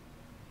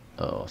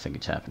 Oh, I think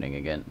it's happening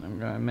again. I'm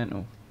going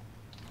mental.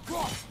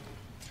 Yeah,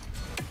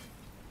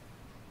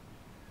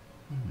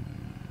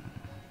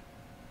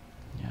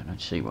 I don't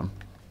see one.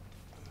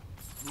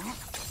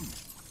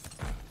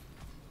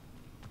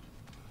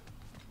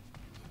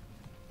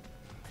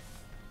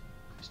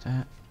 What's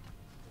that?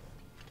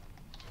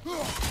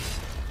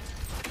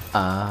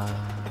 I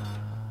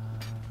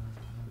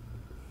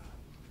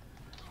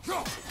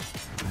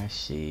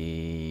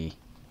see.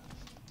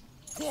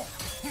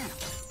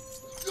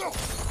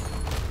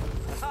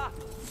 Ha!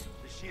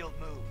 The shield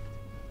moved.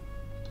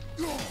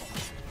 Yeah,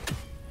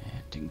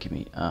 it didn't give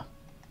me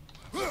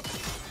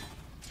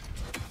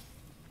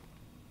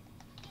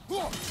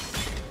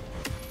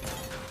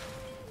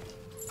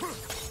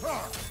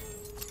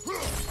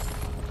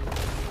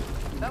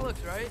That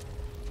looks right.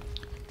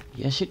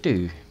 Yes, it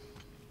do.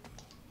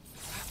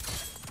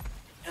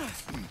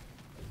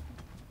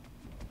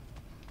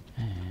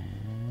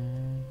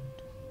 And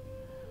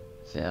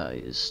there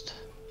is.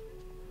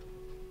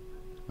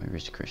 Where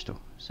is the crystal?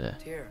 It's there.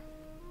 Tyr,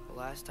 the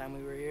last time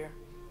we were here,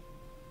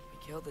 we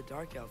killed the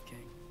Dark Elf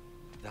King.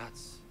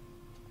 That's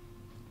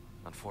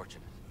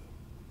unfortunate.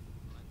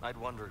 I'd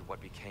wondered what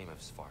became of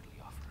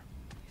Svartalfheim.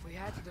 We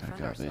had to defend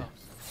Okay.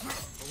 ourselves. But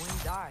when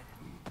he died,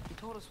 he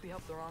told us we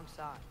helped the wrong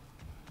side.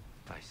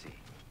 I see.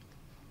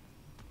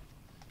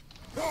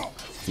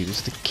 He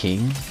was the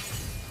king.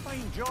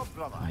 Fine job,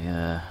 brother.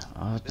 I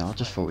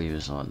just thought he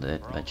was like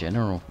the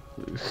general.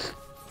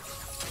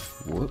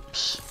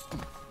 Whoops.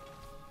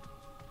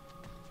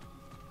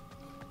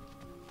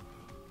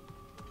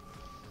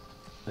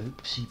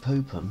 Oopsie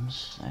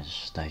poopums,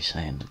 as they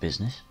say in the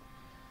business.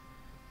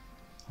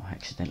 I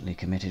accidentally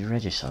committed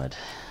regicide.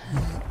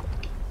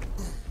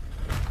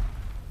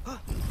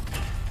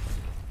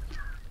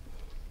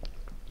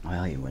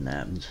 I hate when that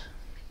happens.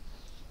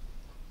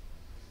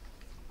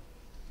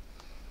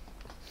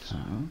 So,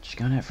 just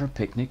going out for a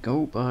picnic.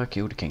 Oh, I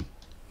killed a king.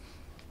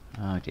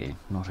 Oh dear,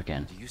 not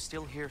again. Do you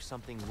still hear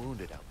something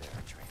wounded out there,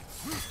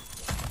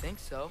 Atreus? I think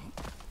so.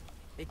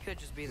 It could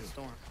just be the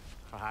storm.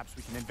 Perhaps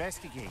we can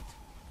investigate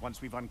once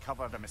we've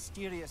uncovered a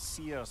mysterious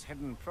seer's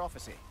hidden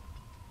prophecy.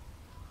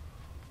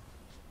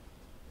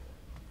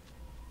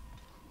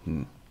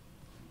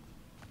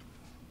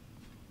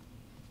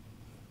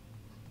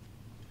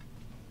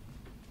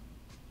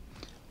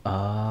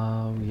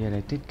 Oh, yeah,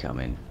 they did come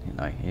in. You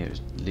know, here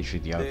was literally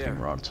the opening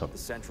right on top. The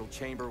central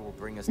chamber will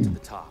bring us to the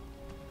top.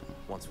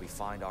 Once we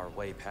find our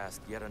way past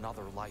yet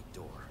another light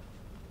door.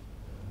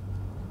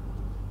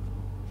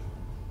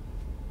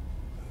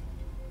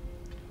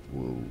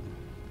 Whoa.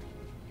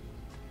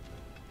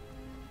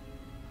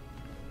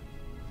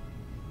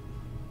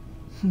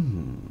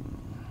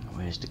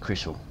 Where's the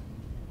crystal?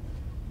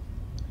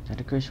 Is that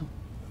a crystal?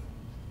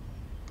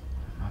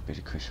 Might be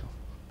the crystal.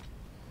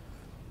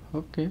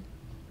 Okay.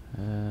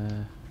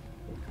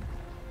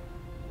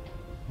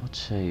 What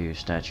say you,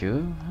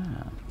 statue?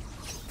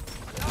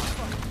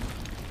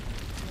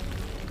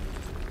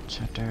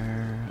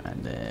 Chatter,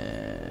 and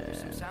There's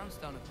some then...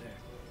 soundstone up there.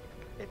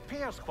 It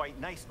pairs quite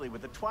nicely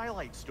with the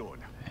Twilight Stone.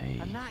 Hey.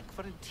 A knack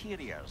for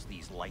interiors,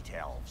 these light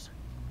elves.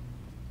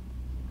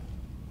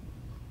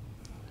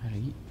 How do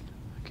you...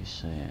 I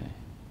guess,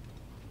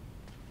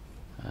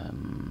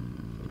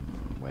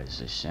 where's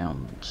this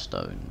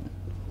soundstone?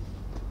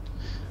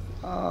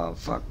 Oh,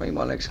 fuck me,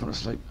 my leg's gonna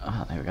sleep.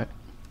 Ah, there we go.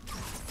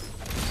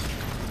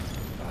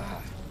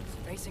 It's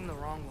facing the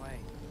wrong way.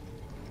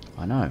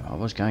 I know, I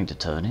was going to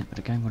turn it, but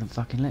the game wouldn't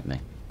fucking let me.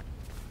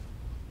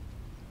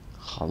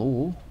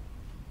 Hello?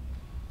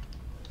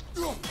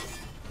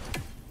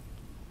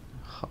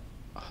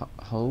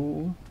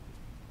 Hello?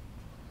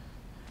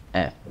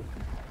 F.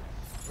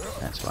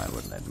 That's why it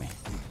wouldn't let me.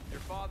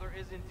 Your father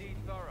is indeed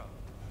thorough.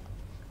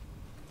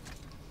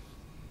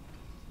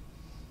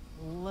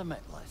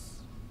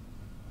 Limitless.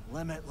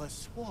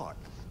 Limitless what?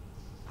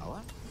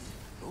 Power?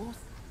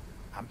 Growth?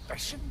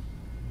 Ambition?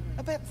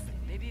 A bit...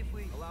 Maybe if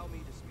we... Allow me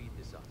to speed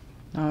this up.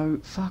 No,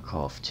 fuck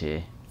off,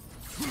 Tyr.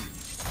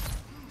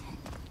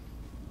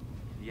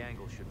 The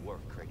angle should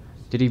work, Kratos.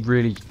 Did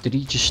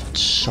he just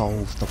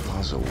solve the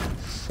puzzle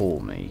for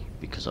me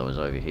because I was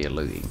over here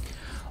looting?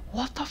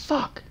 What the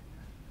fuck?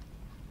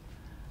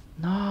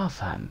 Nah,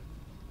 fam.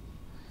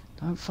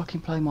 Don't fucking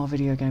play my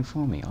video game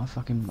for me. I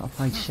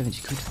paid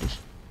 70 quid for this.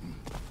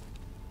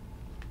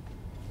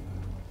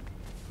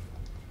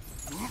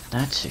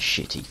 That's a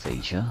shitty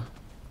feature.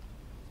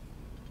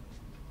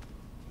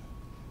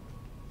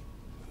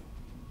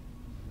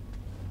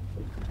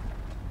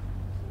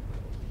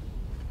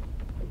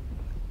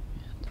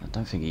 I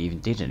don't think he even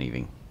did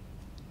anything.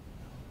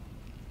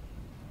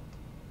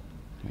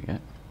 There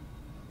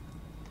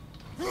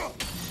we go.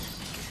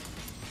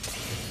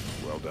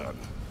 Well done.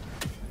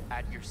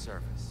 At your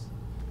service.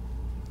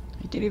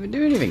 He didn't even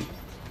do anything.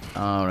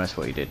 Oh, that's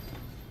what he did.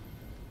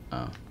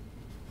 Oh.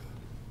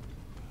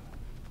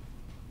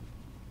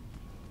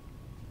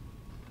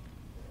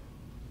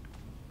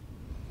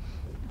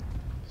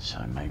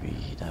 So maybe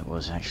that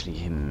was actually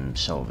him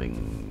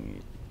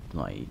solving,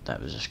 like,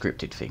 that was a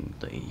scripted thing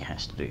that he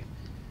has to do.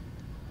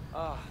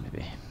 Ah,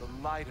 Maybe. the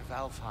light of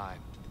Alfheim.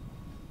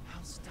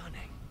 How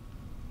stunning.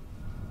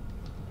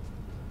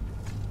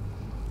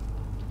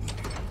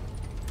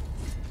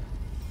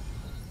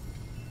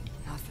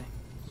 Nothing.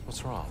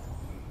 What's wrong?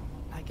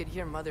 I could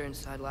hear Mother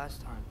inside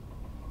last time,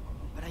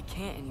 but I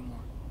can't anymore.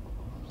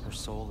 Her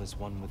soul is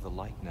one with the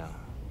light now,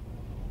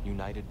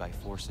 united by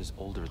forces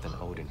older than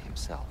Odin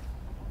himself.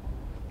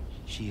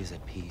 She is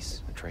at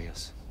peace,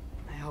 Atreus.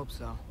 I hope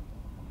so.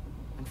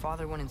 When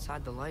Father went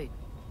inside the light,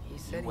 he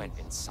said You went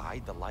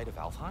inside the light of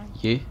Alfheim?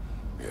 Yeah.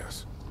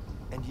 Yes.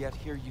 And yet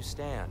here you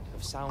stand,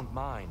 of sound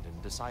mind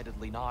and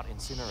decidedly not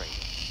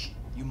incinerated.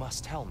 You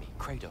must tell me,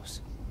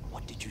 Kratos,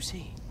 what did you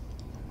see?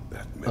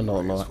 That A lot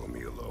of memory is light. for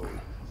me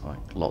alone.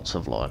 Like, lots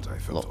of light. But I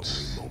felt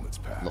Lots. only moments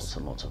pass. Lots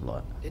and lots of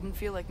light. Didn't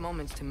feel like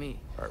moments to me.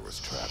 I was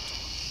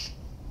trapped.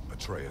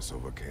 Atreus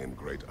overcame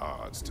great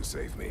odds to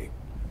save me.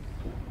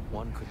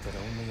 One could but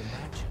only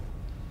imagine.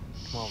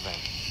 Well then,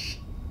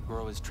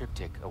 Groa's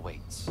triptych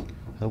awaits.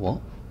 A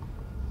what?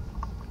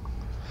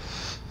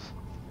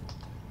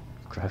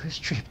 Grover's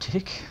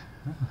triptych?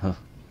 Oh.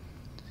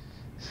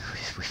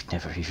 We've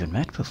never even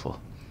met before.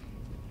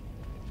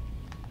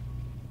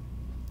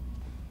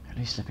 At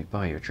least let me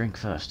buy you a drink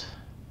first.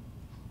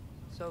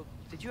 So,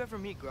 did you ever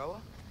meet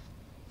Groa?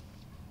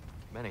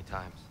 Many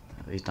times.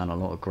 He's done a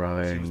lot of She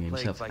growing was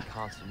plagued himself. by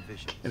constant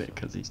visions.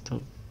 Because he's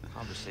tough.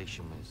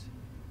 Conversation was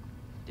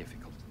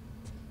difficult,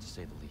 to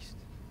say the least.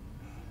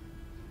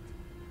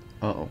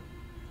 Uh-oh.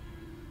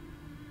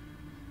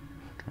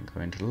 Don't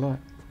go into the light.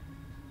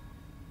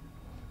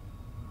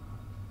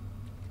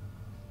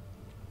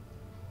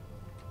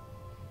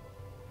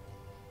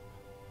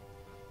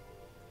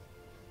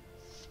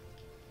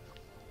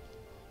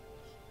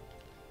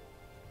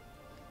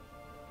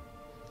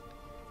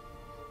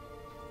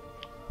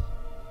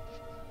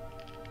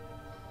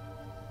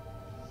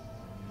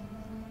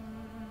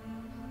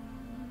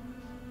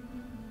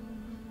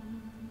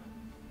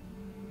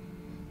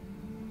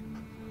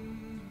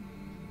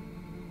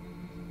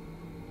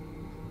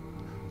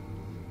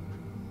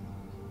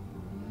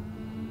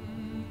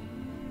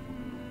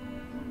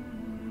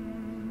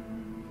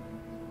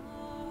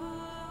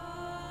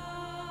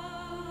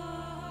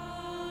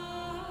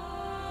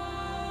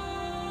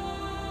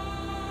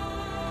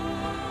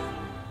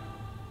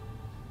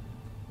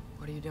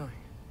 What are you doing?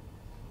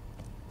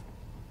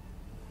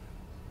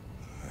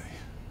 I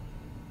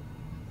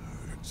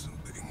heard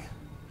something.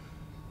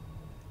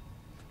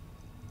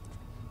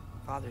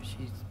 Father,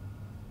 she's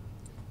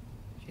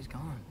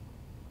gone.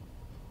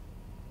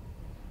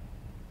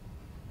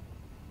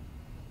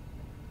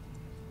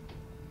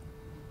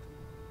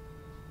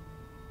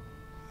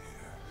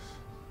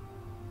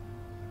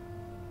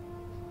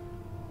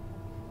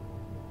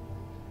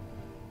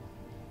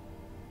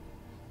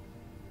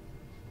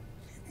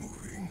 Keep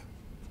moving.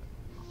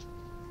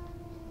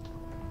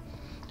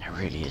 It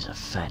really is a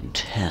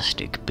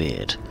fantastic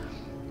beard.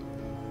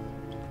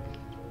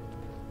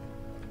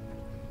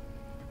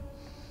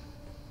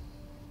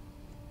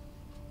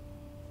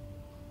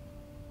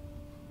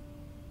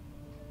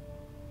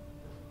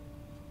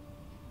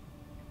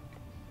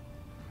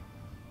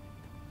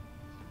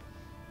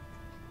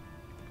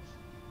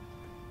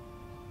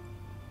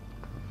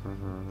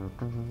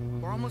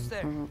 We're almost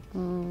there.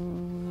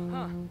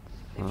 Huh.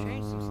 They've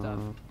changed some stuff.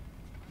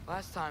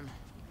 Last time,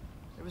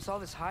 there was all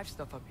this hive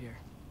stuff up here.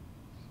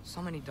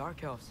 So many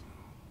dark elves.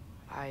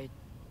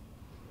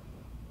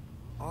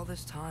 All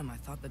this time, I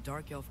thought the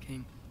dark elf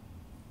king...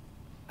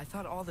 I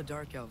thought all the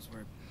dark elves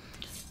were...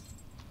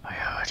 I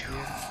heard you.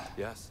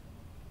 Yes?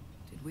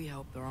 Did we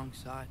help the wrong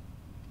side?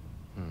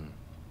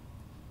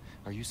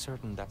 Are you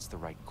certain that's the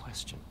right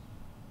question?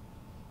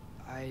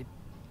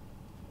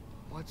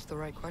 What's the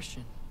right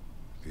question?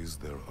 Is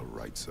there a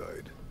right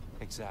side?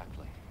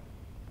 Exactly.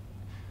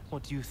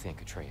 What do you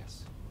think,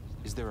 Atreus?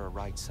 Is there a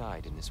right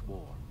side in this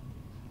war?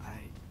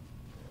 I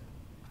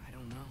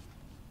don't know.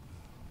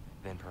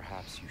 Then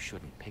perhaps you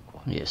shouldn't pick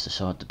one. Yes, the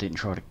side that didn't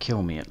try to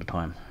kill me at the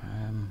time.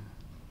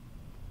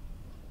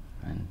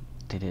 And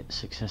did it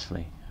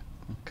successfully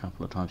a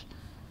couple of times.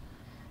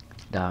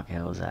 Dark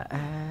elves are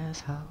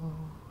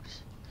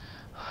assholes.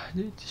 I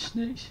need to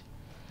sneeze.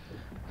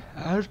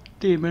 As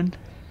demon.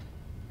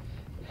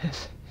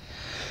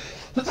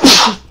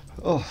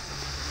 Oh,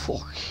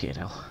 fuck you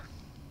know.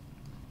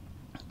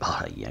 Oh,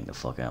 that yanked the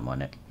fuck out of my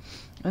neck.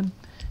 You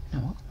know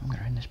what? I'm going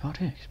to end this part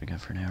here because we're going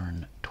for an hour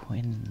and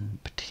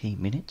 20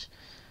 minutes.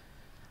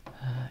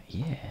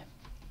 Yeah.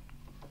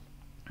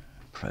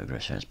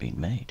 Progress has been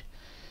made.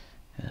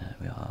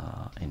 We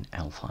are in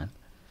Alfheim.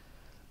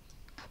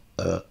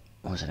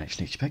 Wasn't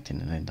actually expecting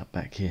to end up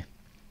back here.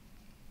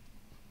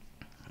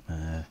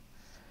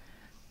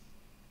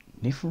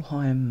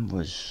 Niflheim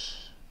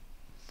was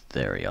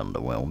very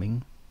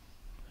underwhelming.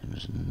 It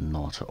was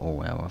not at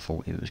all how I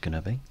thought it was going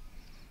to be.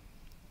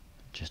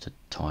 Just a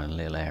tiny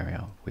little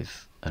area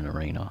with an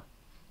arena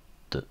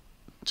that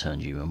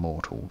turns you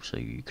immortal so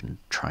you can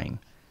train.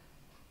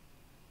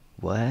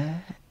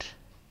 What?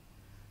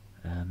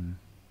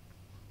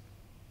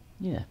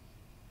 Yeah.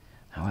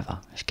 However,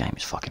 this game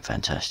is fucking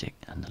fantastic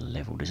and the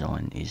level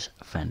design is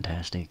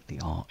fantastic,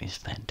 the art is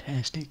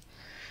fantastic.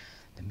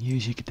 The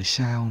music, the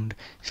sound,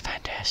 it's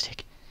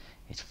fantastic.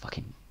 It's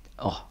fucking,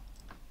 oh,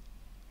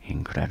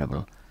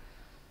 incredible.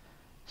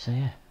 So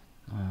yeah,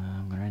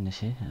 I'm going to end this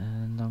here,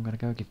 and I'm going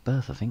to go give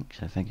birth, I think.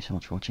 So thank you so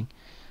much for watching.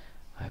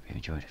 I hope you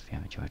enjoyed. If you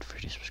have enjoyed, feel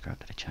free to subscribe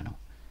to the channel.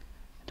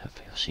 And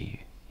hopefully I'll see you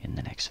in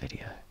the next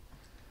video.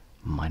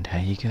 Mind how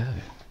you go.